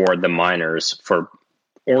to reward the miners for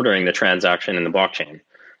ordering the transaction in the blockchain.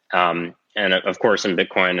 And of course, in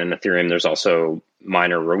Bitcoin and Ethereum, there's also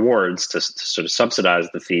miner rewards to sort of subsidize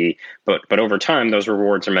the fee. But over time, those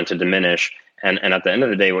rewards are meant to diminish. And at the end of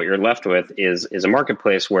the day, what you're left with is a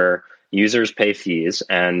marketplace where users pay fees,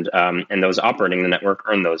 and those operating the network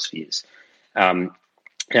earn those fees.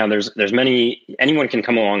 Now, anyone can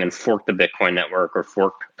come along and fork the Bitcoin network or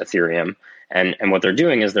fork Ethereum. And what they're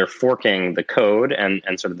doing is they're forking the code and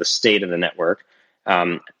sort of the state of the network,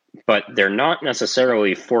 but they're not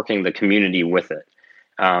necessarily forking the community with it.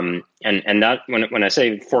 And that when I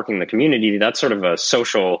say forking the community, that's sort of a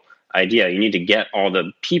social idea. You need to get all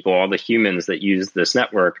the people, all the humans that use this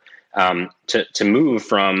network to move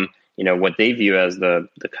from what they view as the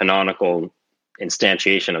canonical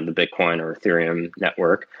instantiation of the Bitcoin or Ethereum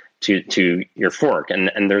network to your fork.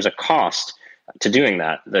 And there's a cost to doing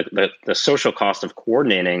that. The social cost of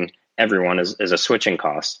coordinating everyone is a switching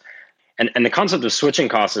cost. And the concept of switching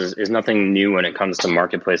costs is nothing new when it comes to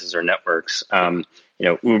marketplaces or networks.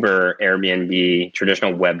 Uber, Airbnb,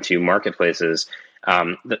 traditional Web2 marketplaces,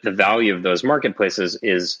 the value of those marketplaces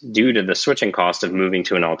is due to the switching cost of moving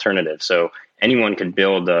to an alternative. So anyone could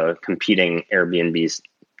build a competing Airbnb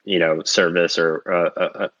service or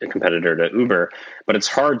a competitor to Uber, but it's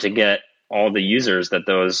hard to get all the users that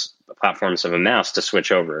those platforms have amassed to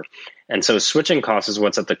switch over. And so switching costs is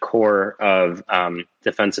what's at the core of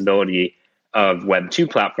defensibility of Web2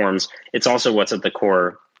 platforms. It's also what's at the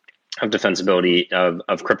core of defensibility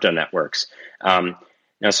of crypto networks.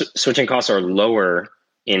 Now, switching costs are lower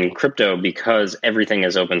in crypto because everything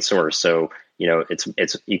is open source. So,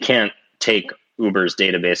 you can't take Uber's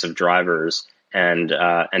database of drivers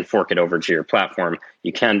and fork it over to your platform.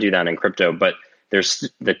 You can do that in crypto, but there's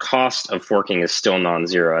the cost of forking is still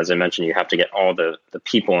non-zero. As I mentioned, you have to get all the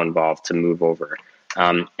people involved to move over.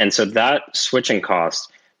 And so that switching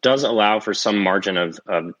cost does allow for some margin of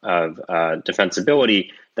defensibility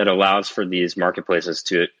that allows for these marketplaces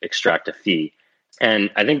to extract a fee. And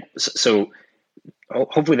I think so.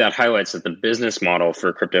 Hopefully that highlights that the business model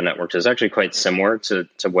for crypto networks is actually quite similar to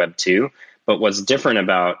Web 2. But what's different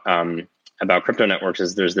about crypto networks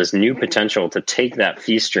is there's this new potential to take that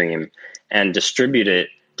fee stream and distribute it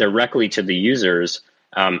directly to the users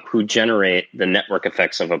who generate the network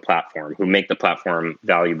effects of a platform, who make the platform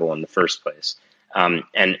valuable in the first place. And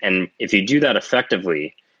if you do that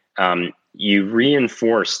effectively, you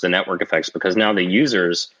reinforce the network effects because now the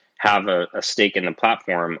users have a stake in the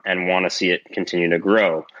platform and want to see it continue to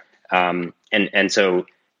grow. And so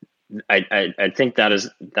I think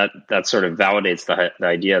that sort of validates the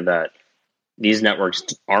idea that these networks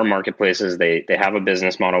are marketplaces. They have a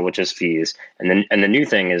business model, which is fees. And the new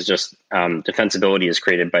thing is just defensibility is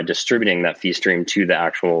created by distributing that fee stream to the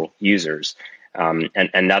actual users.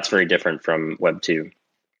 And that's very different from Web 2.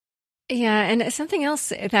 Yeah, and something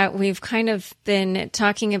else that we've kind of been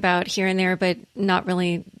talking about here and there, but not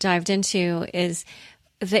really dived into, is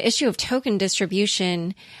the issue of token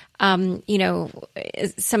distribution. Some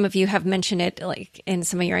of you have mentioned it, like in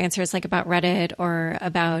some of your answers, like about Reddit or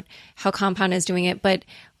about how Compound is doing it. But,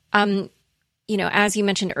 as you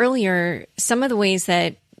mentioned earlier, some of the ways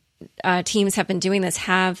that teams have been doing this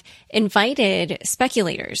have invited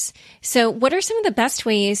speculators. So what are some of the best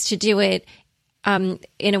ways to do it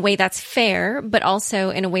in a way that's fair, but also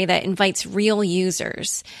in a way that invites real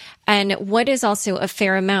users? And what is also a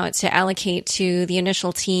fair amount to allocate to the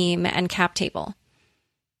initial team and cap table?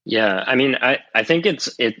 Yeah, I mean, I think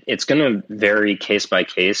it's going to vary case by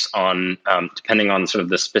case on depending on sort of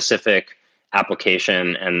the specific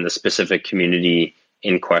application and the specific community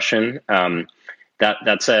in question.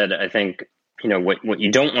 That said, I think what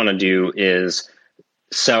you don't want to do is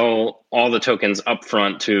sell all the tokens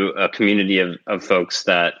upfront to a community of folks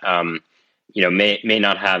that may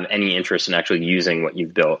not have any interest in actually using what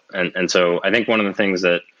you've built. And so I think one of the things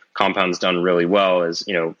that Compound's done really well is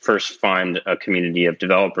first find a community of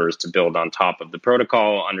developers to build on top of the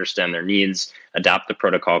protocol, understand their needs, adapt the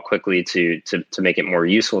protocol quickly to make it more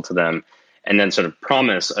useful to them, and then sort of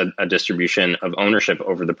promise a distribution of ownership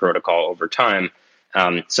over the protocol over time,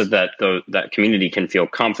 so that that community can feel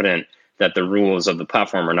confident that the rules of the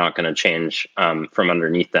platform are not going to change from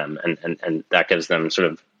underneath them, and that gives them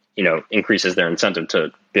sort of increases their incentive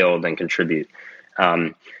to build and contribute.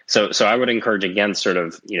 So I would encourage against sort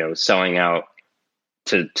of selling out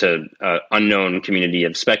to unknown community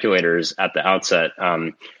of speculators at the outset,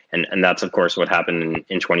 and that's of course what happened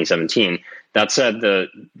in 2017. That said,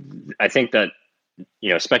 I think that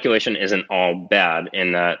speculation isn't all bad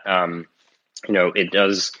in that it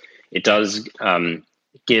does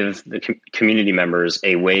give the community members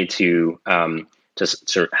a way to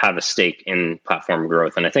sort of have a stake in platform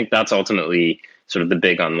growth. And I think that's ultimately sort of the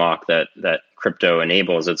big unlock that crypto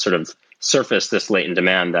enables. It sort of surfaced this latent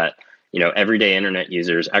demand that everyday internet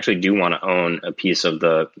users actually do want to own a piece of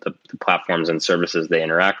the platforms and services they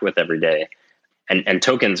interact with every day. And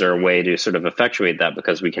tokens are a way to sort of effectuate that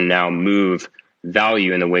because we can now move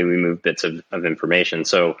value in the way we move bits of information.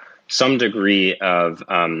 So some degree of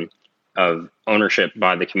ownership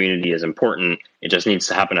by the community is important. It just needs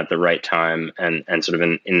to happen at the right time and sort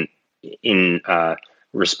of in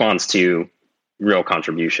response to real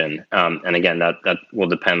contribution. And again, that will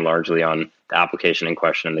depend largely on the application in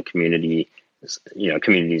question and the community's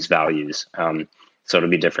values. So it'll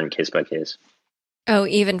be different case by case. Oh,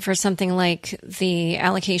 even for something like the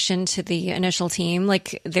allocation to the initial team,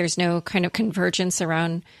 like there's no kind of convergence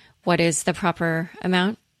around what is the proper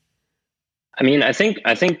amount? I mean, I think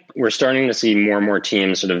we're starting to see more and more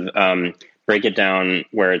teams sort of break it down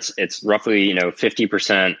where it's roughly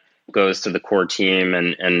 50% goes to the core team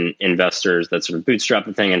and investors that sort of bootstrap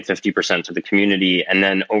the thing, and 50% to the community. And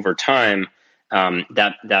then over time,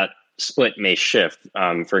 that split may shift.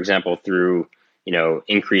 For example, through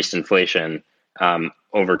increased inflation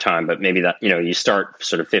over time, but maybe that you start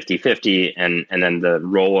sort of 50-50, and then the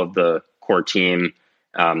role of the core team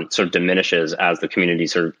sort of diminishes as the community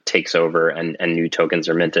sort of takes over and new tokens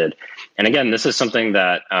are minted. And again, this is something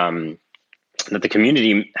that that the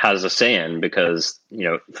community has a say in because,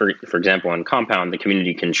 for example, in Compound, the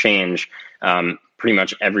community can change pretty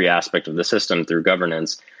much every aspect of the system through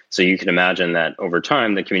governance. So you can imagine that over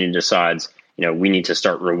time, the community decides, we need to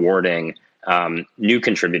start rewarding new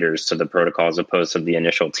contributors to the protocol as opposed to the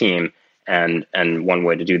initial team. And one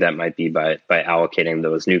way to do that might be by allocating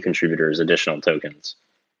those new contributors additional tokens.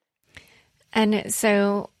 And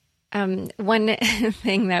so one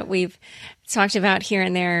thing that we've talked about here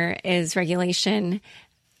and there is regulation,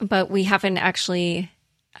 but we haven't actually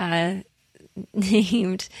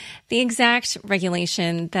named the exact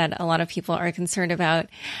regulation that a lot of people are concerned about.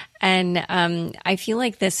 And I feel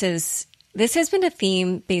like this has been a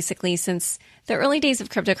theme basically since the early days of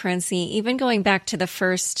cryptocurrency, even going back to the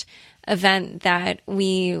first event that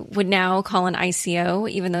we would now call an ICO,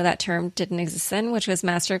 even though that term didn't exist then, which was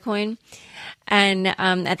Mastercoin. And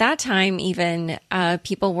at that time, even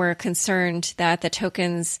people were concerned that the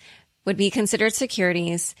tokens would be considered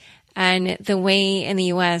securities. And the way in the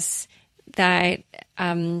US that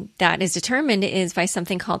that is determined is by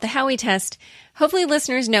something called the Howey test. Hopefully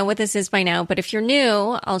listeners know what this is by now, but if you're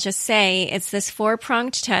new, I'll just say it's this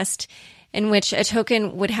 4-pronged test in which a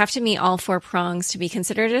token would have to meet all 4 prongs to be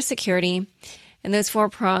considered a security. And those 4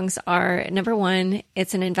 prongs are, number 1,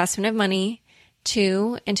 it's an investment of money;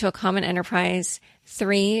 2, into a common enterprise;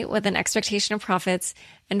 3, with an expectation of profits;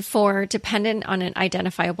 and 4, dependent on an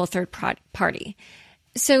identifiable third party.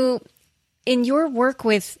 So in your work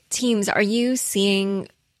with teams, are you seeing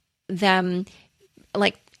them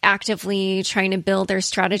like actively trying to build their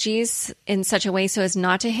strategies in such a way so as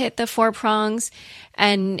not to hit the 4 prongs?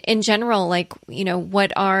 And in general, like, you know,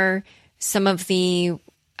 what are some of the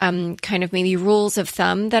kind of maybe rules of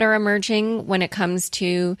thumb that are emerging when it comes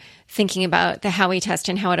to thinking about the Howey test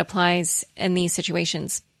and how it applies in these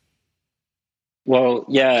situations? Well,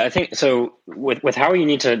 yeah, I think so. With Howey,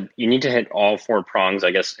 you need to hit all 4 prongs, I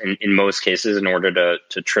guess, in most cases, in order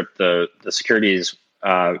to trip the securities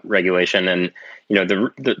regulation. And you know,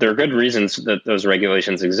 there are good reasons that those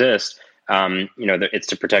regulations exist. You know, it's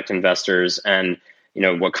to protect investors, and you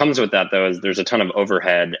know what comes with that though is there's a ton of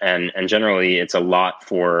overhead, and generally it's a lot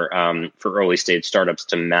for early stage startups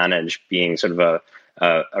to manage being sort of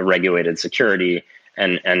a regulated security.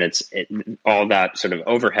 And all that sort of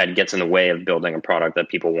overhead gets in the way of building a product that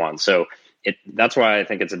people want. So that's why I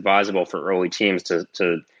think it's advisable for early teams to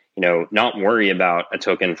you know, not worry about a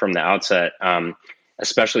token from the outset,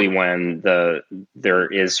 especially when there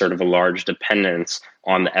is sort of a large dependence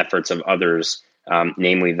on the efforts of others,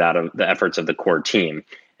 namely that of the efforts of the core team.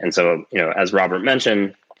 And so, you know, as Robert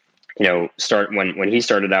mentioned, you know, when he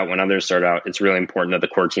started out, when others start out, it's really important that the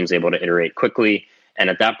core team is able to iterate quickly. And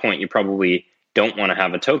at that point, you probably don't want to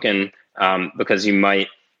have a token because you might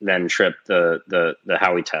then trip the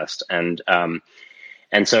Howey test. And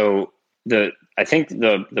so I think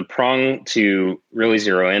the prong to really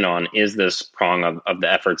zero in on is this prong of the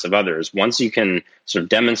efforts of others. Once you can sort of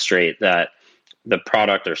demonstrate that the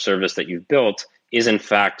product or service that you've built is in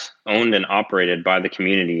fact owned and operated by the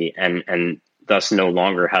community and thus no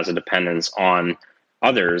longer has a dependence on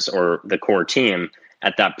others or the core team,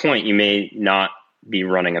 at that point you may not be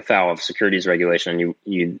running afoul of securities regulation.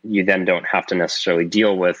 You then don't have to necessarily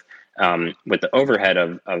deal with the overhead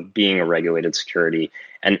of being a regulated security,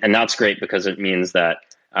 and that's great because it means that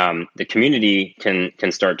the community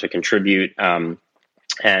can start to contribute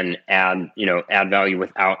and add value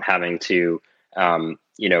without having to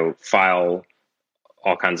file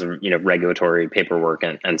all kinds of regulatory paperwork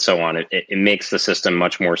and so on. It makes the system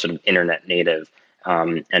much more sort of internet native,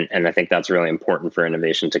 and I think that's really important for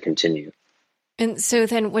innovation to continue. And so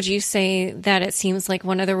then would you say that it seems like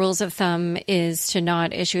one of the rules of thumb is to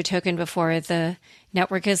not issue a token before the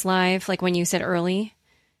network is live, like when you said early?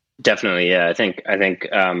 Definitely, yeah. I think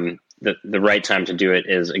the right time to do it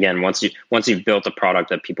is, again, once you've built a product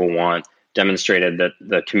that people want, demonstrated that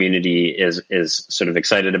the community is sort of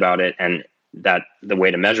excited about it, and that the way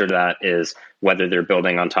to measure that is whether they're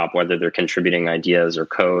building on top, whether they're contributing ideas or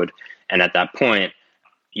code. And at that point,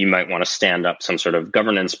 you might want to stand up some sort of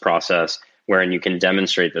governance process wherein you can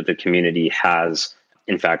demonstrate that the community has,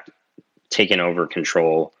 in fact, taken over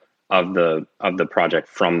control of the project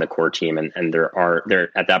from the core team, and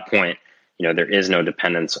there at that point, there is no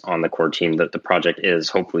dependence on the core team. That the project is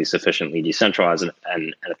hopefully sufficiently decentralized,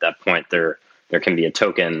 and at that point, there can be a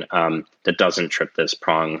token that doesn't trip this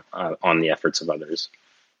prong on the efforts of others.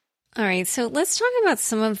 All right, so let's talk about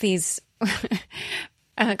some of these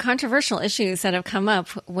controversial issues that have come up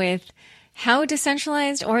with how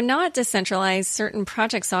decentralized or not decentralized certain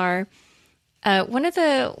projects are. One of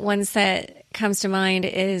the ones that comes to mind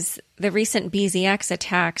is the recent BZX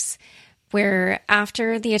attacks. where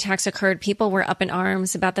after the attacks occurred, people were up in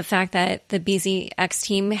arms about the fact that the BZX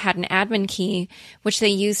team had an admin key, which they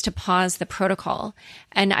used to pause the protocol.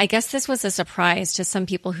 And I guess this was a surprise to some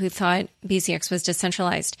people who thought BZX was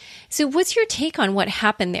decentralized. So what's your take on what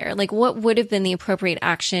happened there? Like, what would have been the appropriate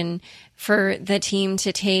action for the team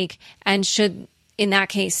to take? And should, in that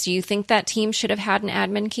case, do you think that team should have had an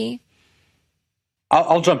admin key?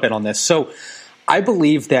 I'll jump in on this. So I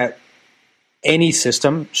believe that any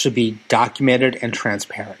system should be documented and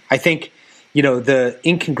transparent. I think, the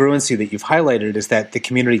incongruency that you've highlighted is that the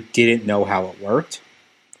community didn't know how it worked,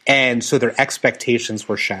 and so their expectations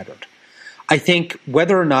were shattered. I think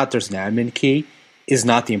whether or not there's an admin key is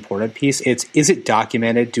not the important piece. Is it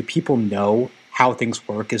documented? Do people know how things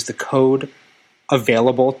work? Is the code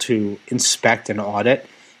available to inspect and audit?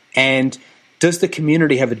 And does the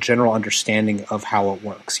community have a general understanding of how it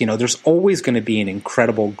works? There's always going to be an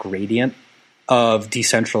incredible gradient of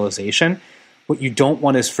decentralization. What you don't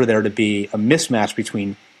want is for there to be a mismatch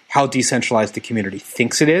between how decentralized the community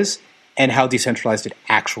thinks it is and how decentralized it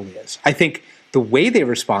actually is. I think the way they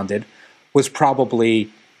responded was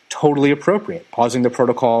probably totally appropriate. Pausing the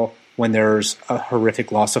protocol when there's a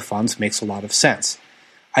horrific loss of funds makes a lot of sense.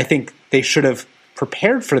 I think they should have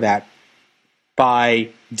prepared for that by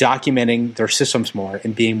documenting their systems more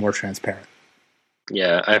and being more transparent.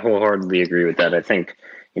 Yeah, I wholeheartedly agree with that. I think,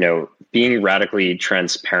 being radically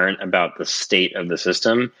transparent about the state of the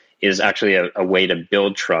system is actually a way to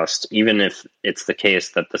build trust, even if it's the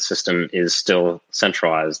case that the system is still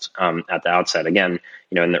centralized at the outset. Again,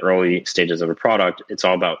 in the early stages of a product, it's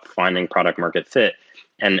all about finding product market fit.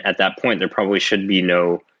 And at that point, there probably should be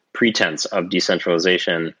no pretense of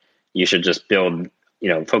decentralization. You should just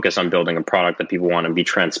focus on building a product that people want to be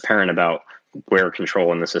transparent about where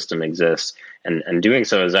control in the system exists. And doing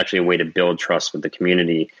so is actually a way to build trust with the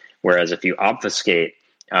community. Whereas if you obfuscate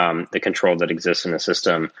the control that exists in the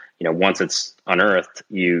system, once it's unearthed,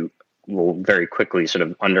 you will very quickly sort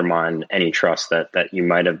of undermine any trust that you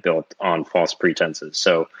might have built on false pretenses.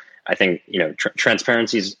 So I think,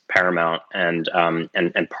 transparency is paramount and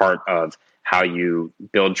part of how you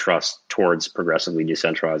build trust towards progressively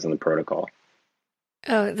decentralizing the protocol.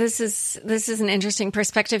 Oh, this is an interesting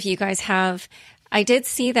perspective you guys have. I did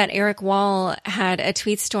see that Eric Wall had a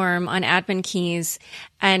tweet storm on admin keys,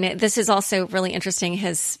 and this is also really interesting,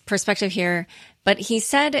 his perspective here. But he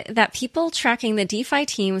said that people tracking the DeFi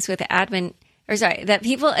teams with that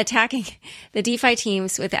people attacking the DeFi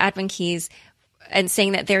teams with the admin keys and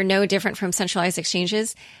saying that they're no different from centralized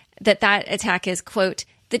exchanges, that attack is, quote,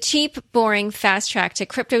 the cheap, boring, fast track to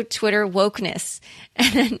crypto Twitter wokeness.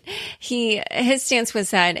 And then his stance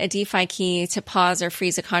was that a DeFi key to pause or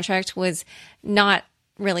freeze a contract was not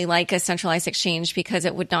really like a centralized exchange because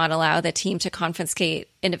it would not allow the team to confiscate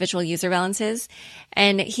individual user balances.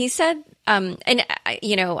 And he said,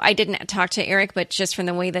 I didn't talk to Eric, but just from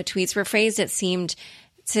the way the tweets were phrased,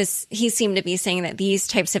 he seemed to be saying that these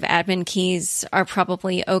types of admin keys are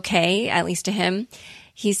probably okay, at least to him.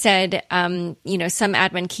 He said, some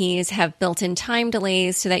admin keys have built-in time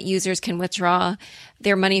delays so that users can withdraw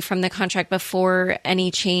their money from the contract before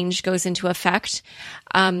any change goes into effect,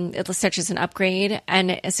 such as an upgrade.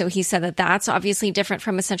 And so he said that that's obviously different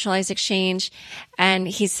from a centralized exchange. And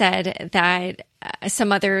he said that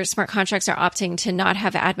some other smart contracts are opting to not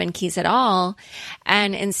have admin keys at all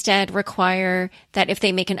and instead require that if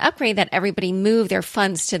they make an upgrade that everybody move their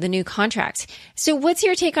funds to the new contract. So what's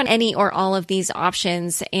your take on any or all of these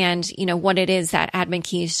options and, what it is that admin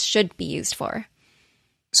keys should be used for?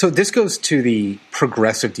 So this goes to the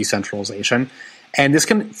progressive decentralization, and this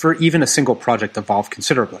can, for even a single project, evolve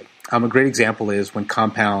considerably. A great example is when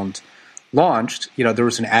Compound launched, there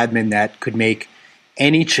was an admin that could make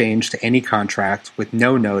any change to any contract with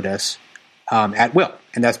no notice at will.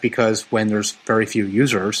 And that's because when there's very few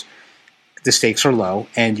users, the stakes are low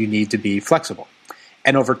and you need to be flexible.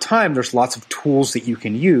 And over time, there's lots of tools that you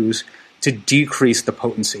can use to decrease the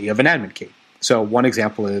potency of an admin key. So one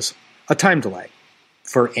example is a time delay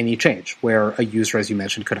for any change where a user, as you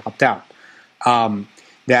mentioned, could opt out.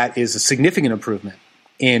 That is a significant improvement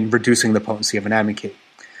in reducing the potency of an admin key.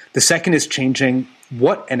 The second is changing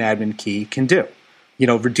what an admin key can do.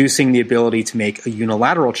 Reducing the ability to make a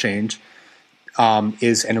unilateral change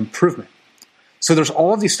is an improvement. So there's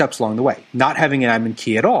all of these steps along the way. Not having an admin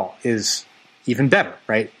key at all is even better,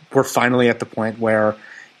 right? We're finally at the point where,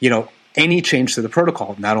 any change to the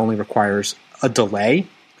protocol not only requires a delay,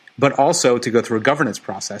 but also to go through a governance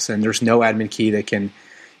process. And there's no admin key that can,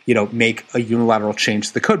 make a unilateral change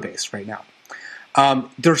to the code base right now.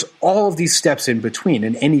 There's all of these steps in between,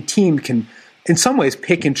 and any team can, in some ways,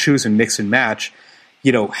 pick and choose and mix and match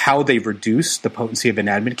how they reduce the potency of an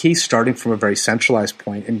admin key, starting from a very centralized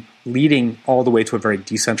point and leading all the way to a very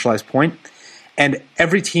decentralized point. And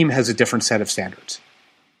every team has a different set of standards.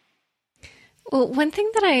 Well, one thing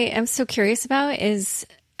that I am so curious about is,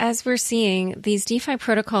 as we're seeing, these DeFi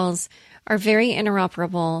protocols are very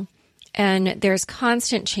interoperable, and there's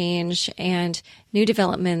constant change and new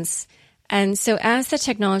developments. And so as the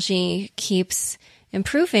technology keeps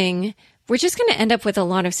improving, we're just going to end up with a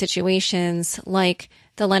lot of situations like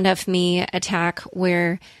the LendFMe attack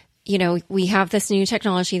where, we have this new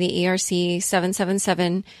technology, the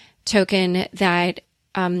ERC-777 token that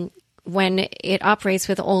when it operates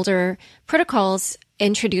with older protocols,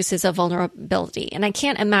 introduces a vulnerability. And I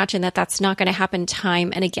can't imagine that that's not going to happen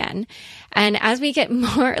time and again. And as we get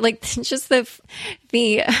more, just the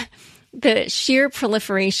sheer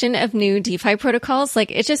proliferation of new DeFi protocols,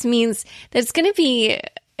 it just means that it's going to be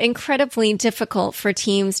incredibly difficult for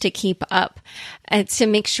teams to keep up and to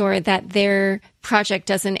make sure that their project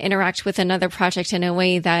doesn't interact with another project in a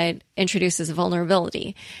way that introduces a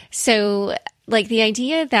vulnerability. So the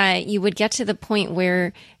idea that you would get to the point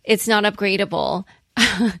where it's not upgradable,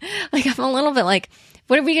 I'm a little bit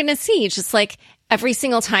what are we going to see? Just every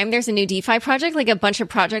single time there's a new DeFi project, a bunch of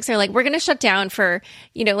projects are we're going to shut down for,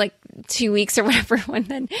 2 weeks or whatever,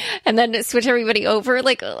 and then switch everybody over.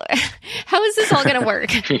 How is this all going to work?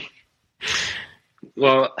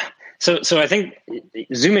 Well, so I think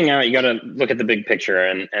zooming out, you got to look at the big picture,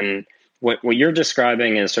 and what you're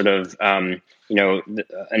describing is sort of, an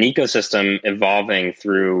ecosystem evolving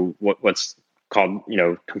through what's called,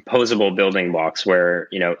 composable building blocks, where,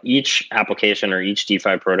 each application or each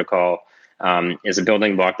DeFi protocol is a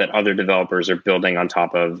building block that other developers are building on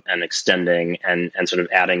top of and extending and sort of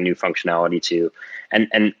adding new functionality to.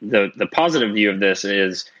 And the positive view of this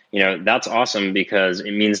is, that's awesome because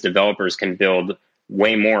it means developers can build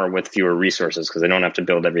way more with fewer resources because they don't have to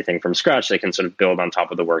build everything from scratch. They can sort of build on top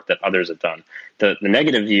of the work that others have done. The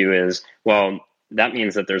negative view is, well, that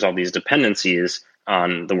means that there's all these dependencies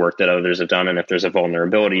on the work that others have done. And if there's a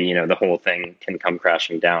vulnerability, the whole thing can come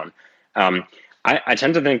crashing down. I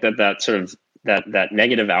tend to think that sort of that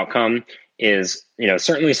negative outcome is,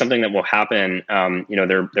 certainly something that will happen.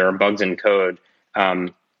 There are bugs in code,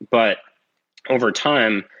 but over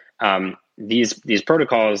time, these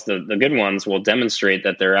protocols, the good ones, will demonstrate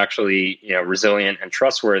that they're actually resilient and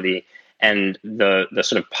trustworthy, and the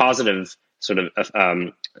sort of positive sort of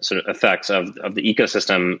effects of the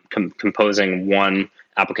ecosystem composing one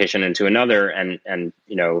application into another and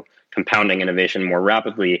compounding innovation more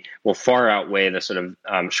rapidly will far outweigh the sort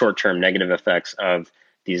of short-term negative effects of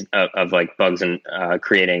these of bugs and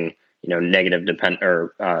creating negative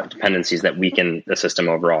dependencies that weaken the system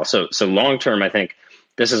overall. So long-term, I think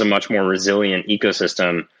this is a much more resilient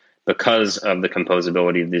ecosystem because of the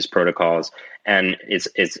composability of these protocols, and it's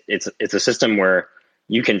a system where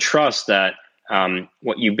you can trust that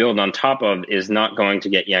what you build on top of is not going to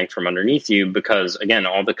get yanked from underneath you because, again,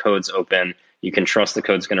 all the code's open. You can trust the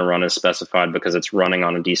code's going to run as specified because it's running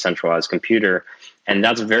on a decentralized computer. And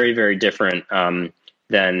that's very, very different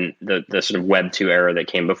than the sort of Web 2 era that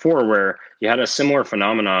came before, where you had a similar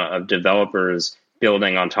phenomena of developers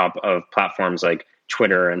building on top of platforms like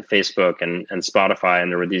Twitter and Facebook and Spotify,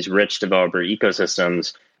 and there were these rich developer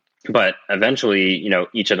ecosystems. But eventually,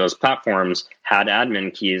 each of those platforms had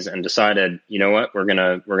admin keys and decided, what, we're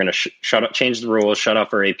gonna change the rules, shut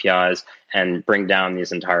off our APIs, and bring down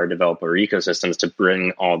these entire developer ecosystems to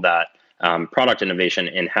bring all that product innovation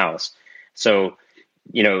in house. So,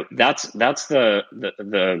 that's the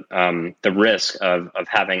risk of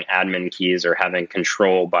having admin keys or having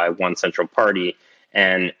control by one central party.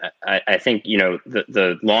 And I think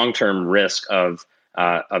the long-term risk of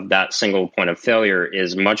that single point of failure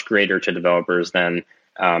is much greater to developers than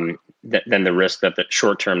the risk that the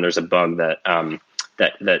short term there's a bug that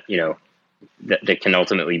can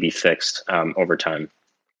ultimately be fixed over time.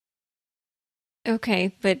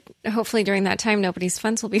 Okay, but hopefully during that time nobody's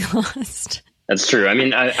funds will be lost. That's true. I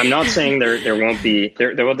mean, I'm not saying there won't be.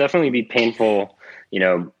 There will definitely be painful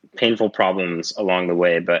problems along the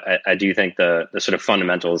way, but I do think the sort of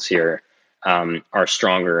fundamentals here are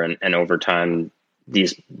stronger, and over time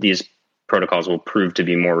these protocols will prove to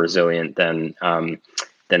be more resilient than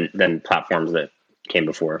platforms that came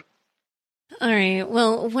before. All right.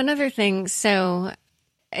 Well, one other thing. So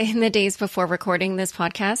in the days before recording this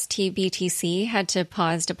podcast, TBTC had to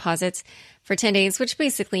pause deposits for 10 days, which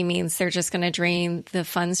basically means they're just going to drain the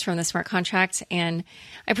funds from the smart contract. And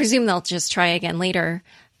I presume they'll just try again later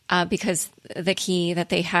because the key that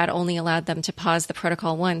they had only allowed them to pause the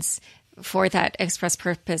protocol once for that express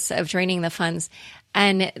purpose of draining the funds.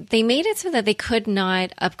 And they made it so that they could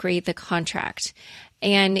not upgrade the contract.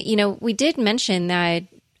 And, we did mention that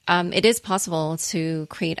it is possible to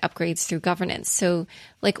create upgrades through governance. So,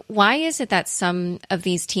 why is it that some of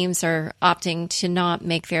these teams are opting to not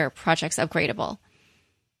make their projects upgradable?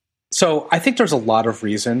 So I think there's a lot of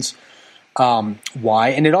reasons why,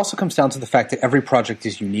 and it also comes down to the fact that every project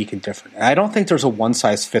is unique and different. And I don't think there's a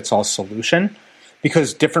one-size-fits-all solution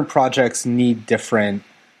because different projects need different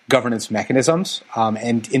governance mechanisms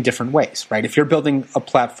and in different ways, right? If you're building a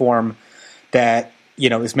platform that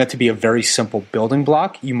is meant to be a very simple building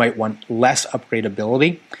block, you might want less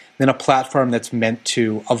upgradability than a platform that's meant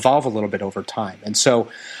to evolve a little bit over time. And so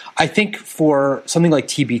I think for something like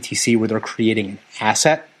TBTC where they're creating an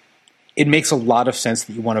asset, it makes a lot of sense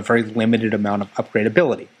that you want a very limited amount of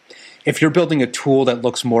upgradability. If you're building a tool that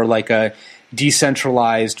looks more like a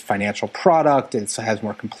decentralized financial product, it has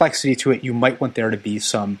more complexity to it, you might want there to be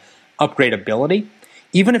some upgradability,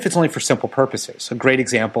 even if it's only for simple purposes. A great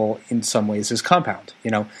example in some ways is Compound.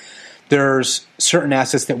 There's certain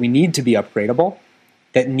assets that we need to be upgradable,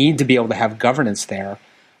 that need to be able to have governance there,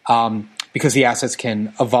 because the assets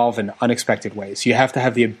can evolve in unexpected ways. You have to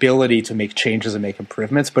have the ability to make changes and make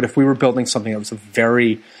improvements. But if we were building something that was a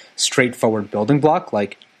very straightforward building block,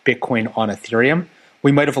 like Bitcoin on Ethereum,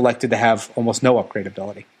 we might have elected to have almost no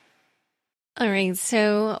upgradability. All right.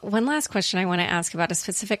 So one last question I want to ask about a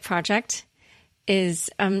specific project is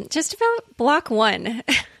just about Block One.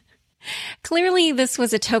 Clearly, this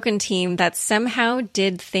was a token team that somehow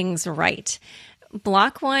did things right.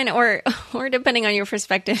 Block One, or depending on your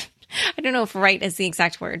perspective, I don't know if right is the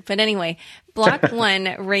exact word, but anyway, Block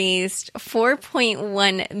One raised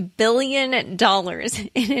 $4.1 billion in an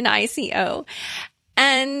ICO,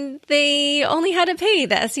 and they only had to pay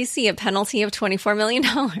the SEC a penalty of $24 million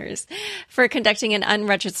for conducting an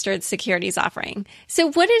unregistered securities offering. So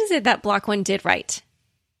what is it that Block One did right?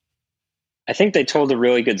 I think they told a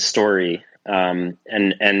really good story, and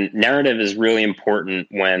narrative is really important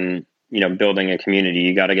when building a community.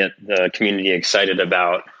 You got to get the community excited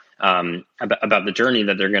about the journey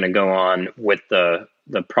that they're going to go on with the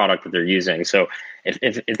product that they're using. So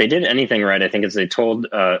if they did anything right, I think is they told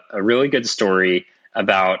a really good story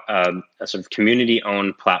about a sort of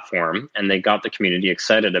community-owned platform, and they got the community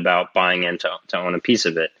excited about buying in to own a piece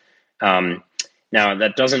of it. Now,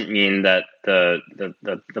 that doesn't mean that the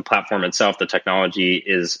platform itself, the technology,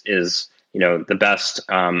 is the best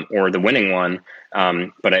or the winning one.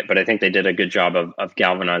 But I think they did a good job of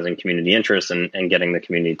galvanizing community interest and getting the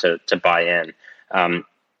community to buy in.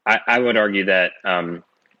 I would argue that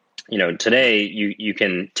today you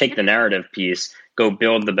can take the narrative piece, go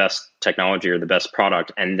build the best technology or the best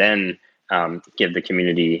product, and then give the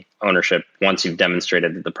community ownership once you've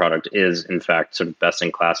demonstrated that the product is in fact sort of best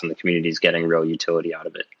in class and the community is getting real utility out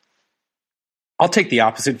of it. I'll take the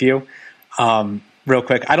opposite view. Real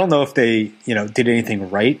quick, I don't know if they did anything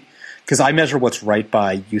right, because I measure what's right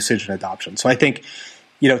by usage and adoption. So I think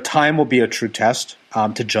time will be a true test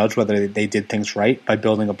to judge whether they did things right by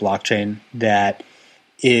building a blockchain that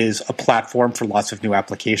is a platform for lots of new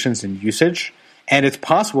applications and usage. And it's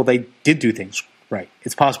possible they did do things right.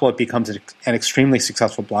 It's possible it becomes an extremely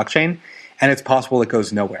successful blockchain, and it's possible it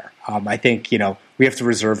goes nowhere. I think we have to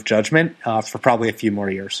reserve judgment for probably a few more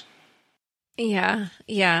years.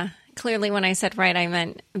 Yeah. Clearly, when I said right, I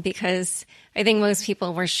meant because I think most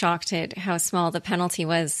people were shocked at how small the penalty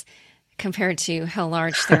was compared to how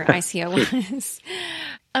large their ICO was.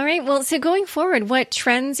 All right. Well, so going forward, what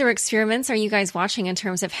trends or experiments are you guys watching in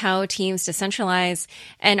terms of how teams decentralize?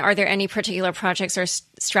 And are there any particular projects or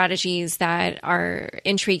strategies that are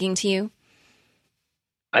intriguing to you?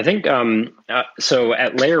 I think so.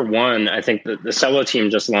 At Layer 1, I think the Celo team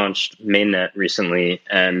just launched Mainnet recently,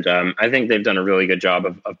 and I think they've done a really good job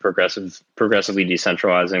of progressively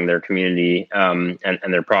decentralizing their community and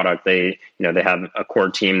their product. They have a core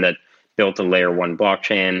team that built a Layer 1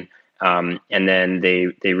 blockchain, and then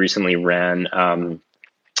they recently ran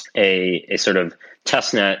a sort of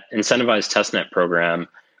incentivized testnet program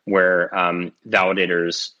where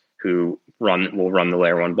validators who will run the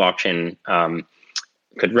Layer 1 blockchain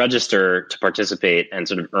could register to participate and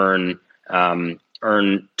sort of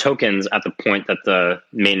earn tokens at the point that the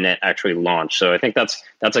mainnet actually launched. So I think that's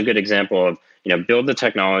a good example of build the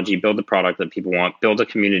technology, build the product that people want, build a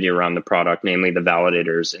community around the product, namely the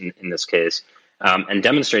validators in this case, and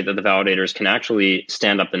demonstrate that the validators can actually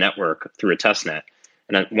stand up the network through a testnet.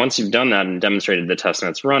 And once you've done that and demonstrated the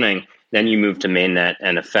testnet's running, then you move to mainnet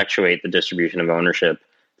and effectuate the distribution of ownership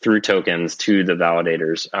through tokens to the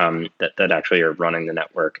validators that actually are running the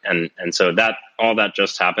network, and so that all that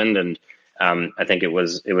just happened, and I think it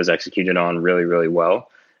was executed on really, really well.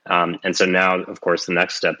 And so now, of course, the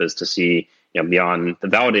next step is to see beyond the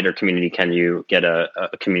validator community, can you get a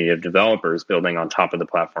community of developers building on top of the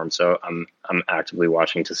platform? So I'm actively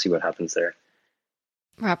watching to see what happens there.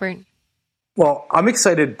 Robert? Well, I'm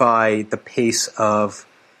excited by the pace of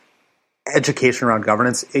education around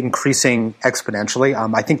governance increasing exponentially.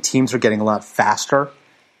 I think teams are getting a lot faster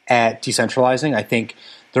at decentralizing. I think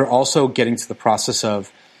they're also getting to the process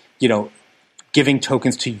of, giving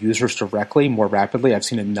tokens to users directly more rapidly. I've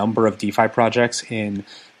seen a number of DeFi projects in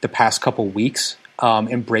the past couple weeks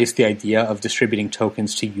embrace the idea of distributing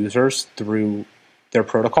tokens to users through their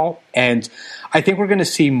protocol. And I think we're going to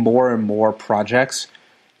see more and more projects,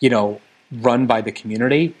 run by the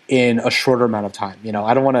community in a shorter amount of time.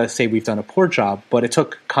 I don't want to say we've done a poor job, but it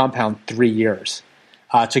took Compound 3 years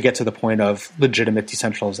to get to the point of legitimate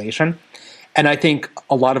decentralization. And I think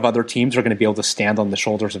a lot of other teams are going to be able to stand on the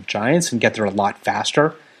shoulders of giants and get there a lot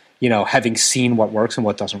faster, having seen what works and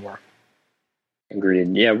what doesn't work.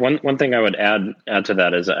 Agreed. Yeah, one thing I would add to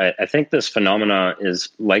that is I think this phenomena is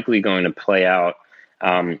likely going to play out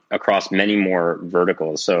across many more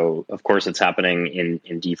verticals. So, of course, it's happening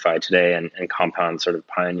in DeFi today, and Compound sort of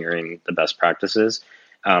pioneering the best practices.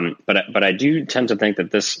 But I do tend to think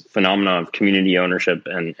that this phenomena of community ownership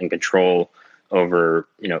and control over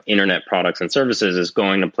internet products and services is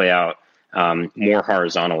going to play out more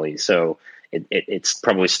horizontally. So it's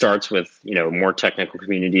probably starts with more technical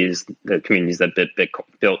communities. The communities that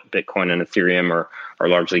built Bitcoin and Ethereum are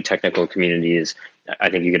largely technical communities. I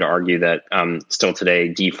think you could argue that still today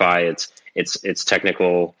DeFi it's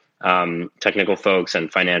technical folks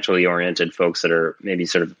and financially oriented folks that are maybe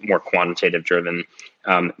sort of more quantitative driven.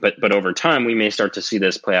 But over time we may start to see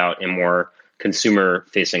this play out in more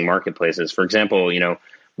consumer-facing marketplaces. For example,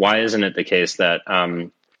 why isn't it the case that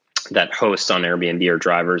that hosts on Airbnb or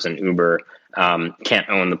drivers and Uber can't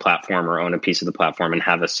own the platform or own a piece of the platform and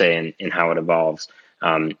have a say in how it evolves?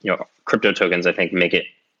 Crypto tokens, I think, make it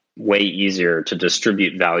way easier to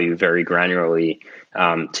distribute value very granularly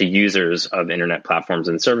to users of internet platforms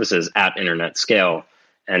and services at internet scale.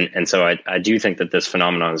 And so I do think that this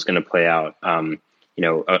phenomenon is going to play out,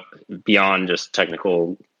 beyond just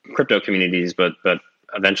technical crypto communities, but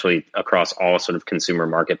eventually across all sort of consumer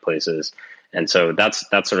marketplaces. And so that's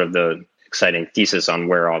sort of the exciting thesis on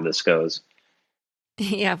where all this goes.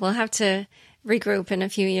 Yeah, we'll have to regroup in a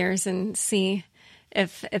few years and see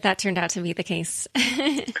if that turned out to be the case.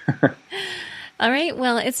 All right.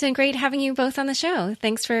 Well, it's been great having you both on the show.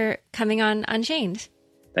 Thanks for coming on Unchained.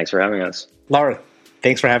 Thanks for having us. Laura,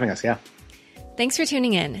 thanks for having us. Yeah. Thanks for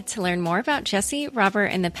tuning in. To learn more about Jesse, Robert,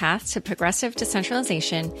 and the path to progressive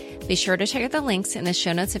decentralization, be sure to check out the links in the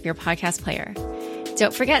show notes of your podcast player.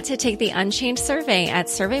 Don't forget to take the Unchained survey at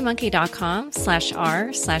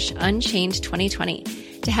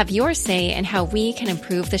surveymonkey.com/r/unchained2020 to have your say in how we can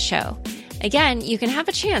improve the show. Again, you can have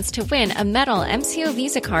a chance to win a metal MCO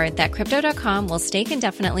Visa card that Crypto.com will stake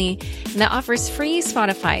indefinitely and that offers free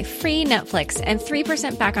Spotify, free Netflix, and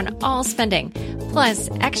 3% back on all spending, plus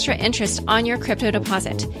extra interest on your crypto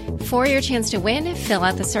deposit. For your chance to win, fill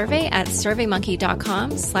out the survey at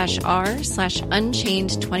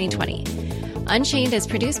surveymonkey.com/r/unchained2020. Unchained is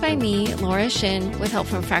produced by me, Laura Shin, with help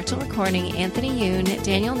from Fractal Recording, Anthony Yoon,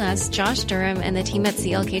 Daniel Nuss, Josh Durham, and the team at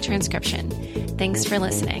CLK Transcription. Thanks for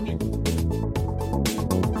listening.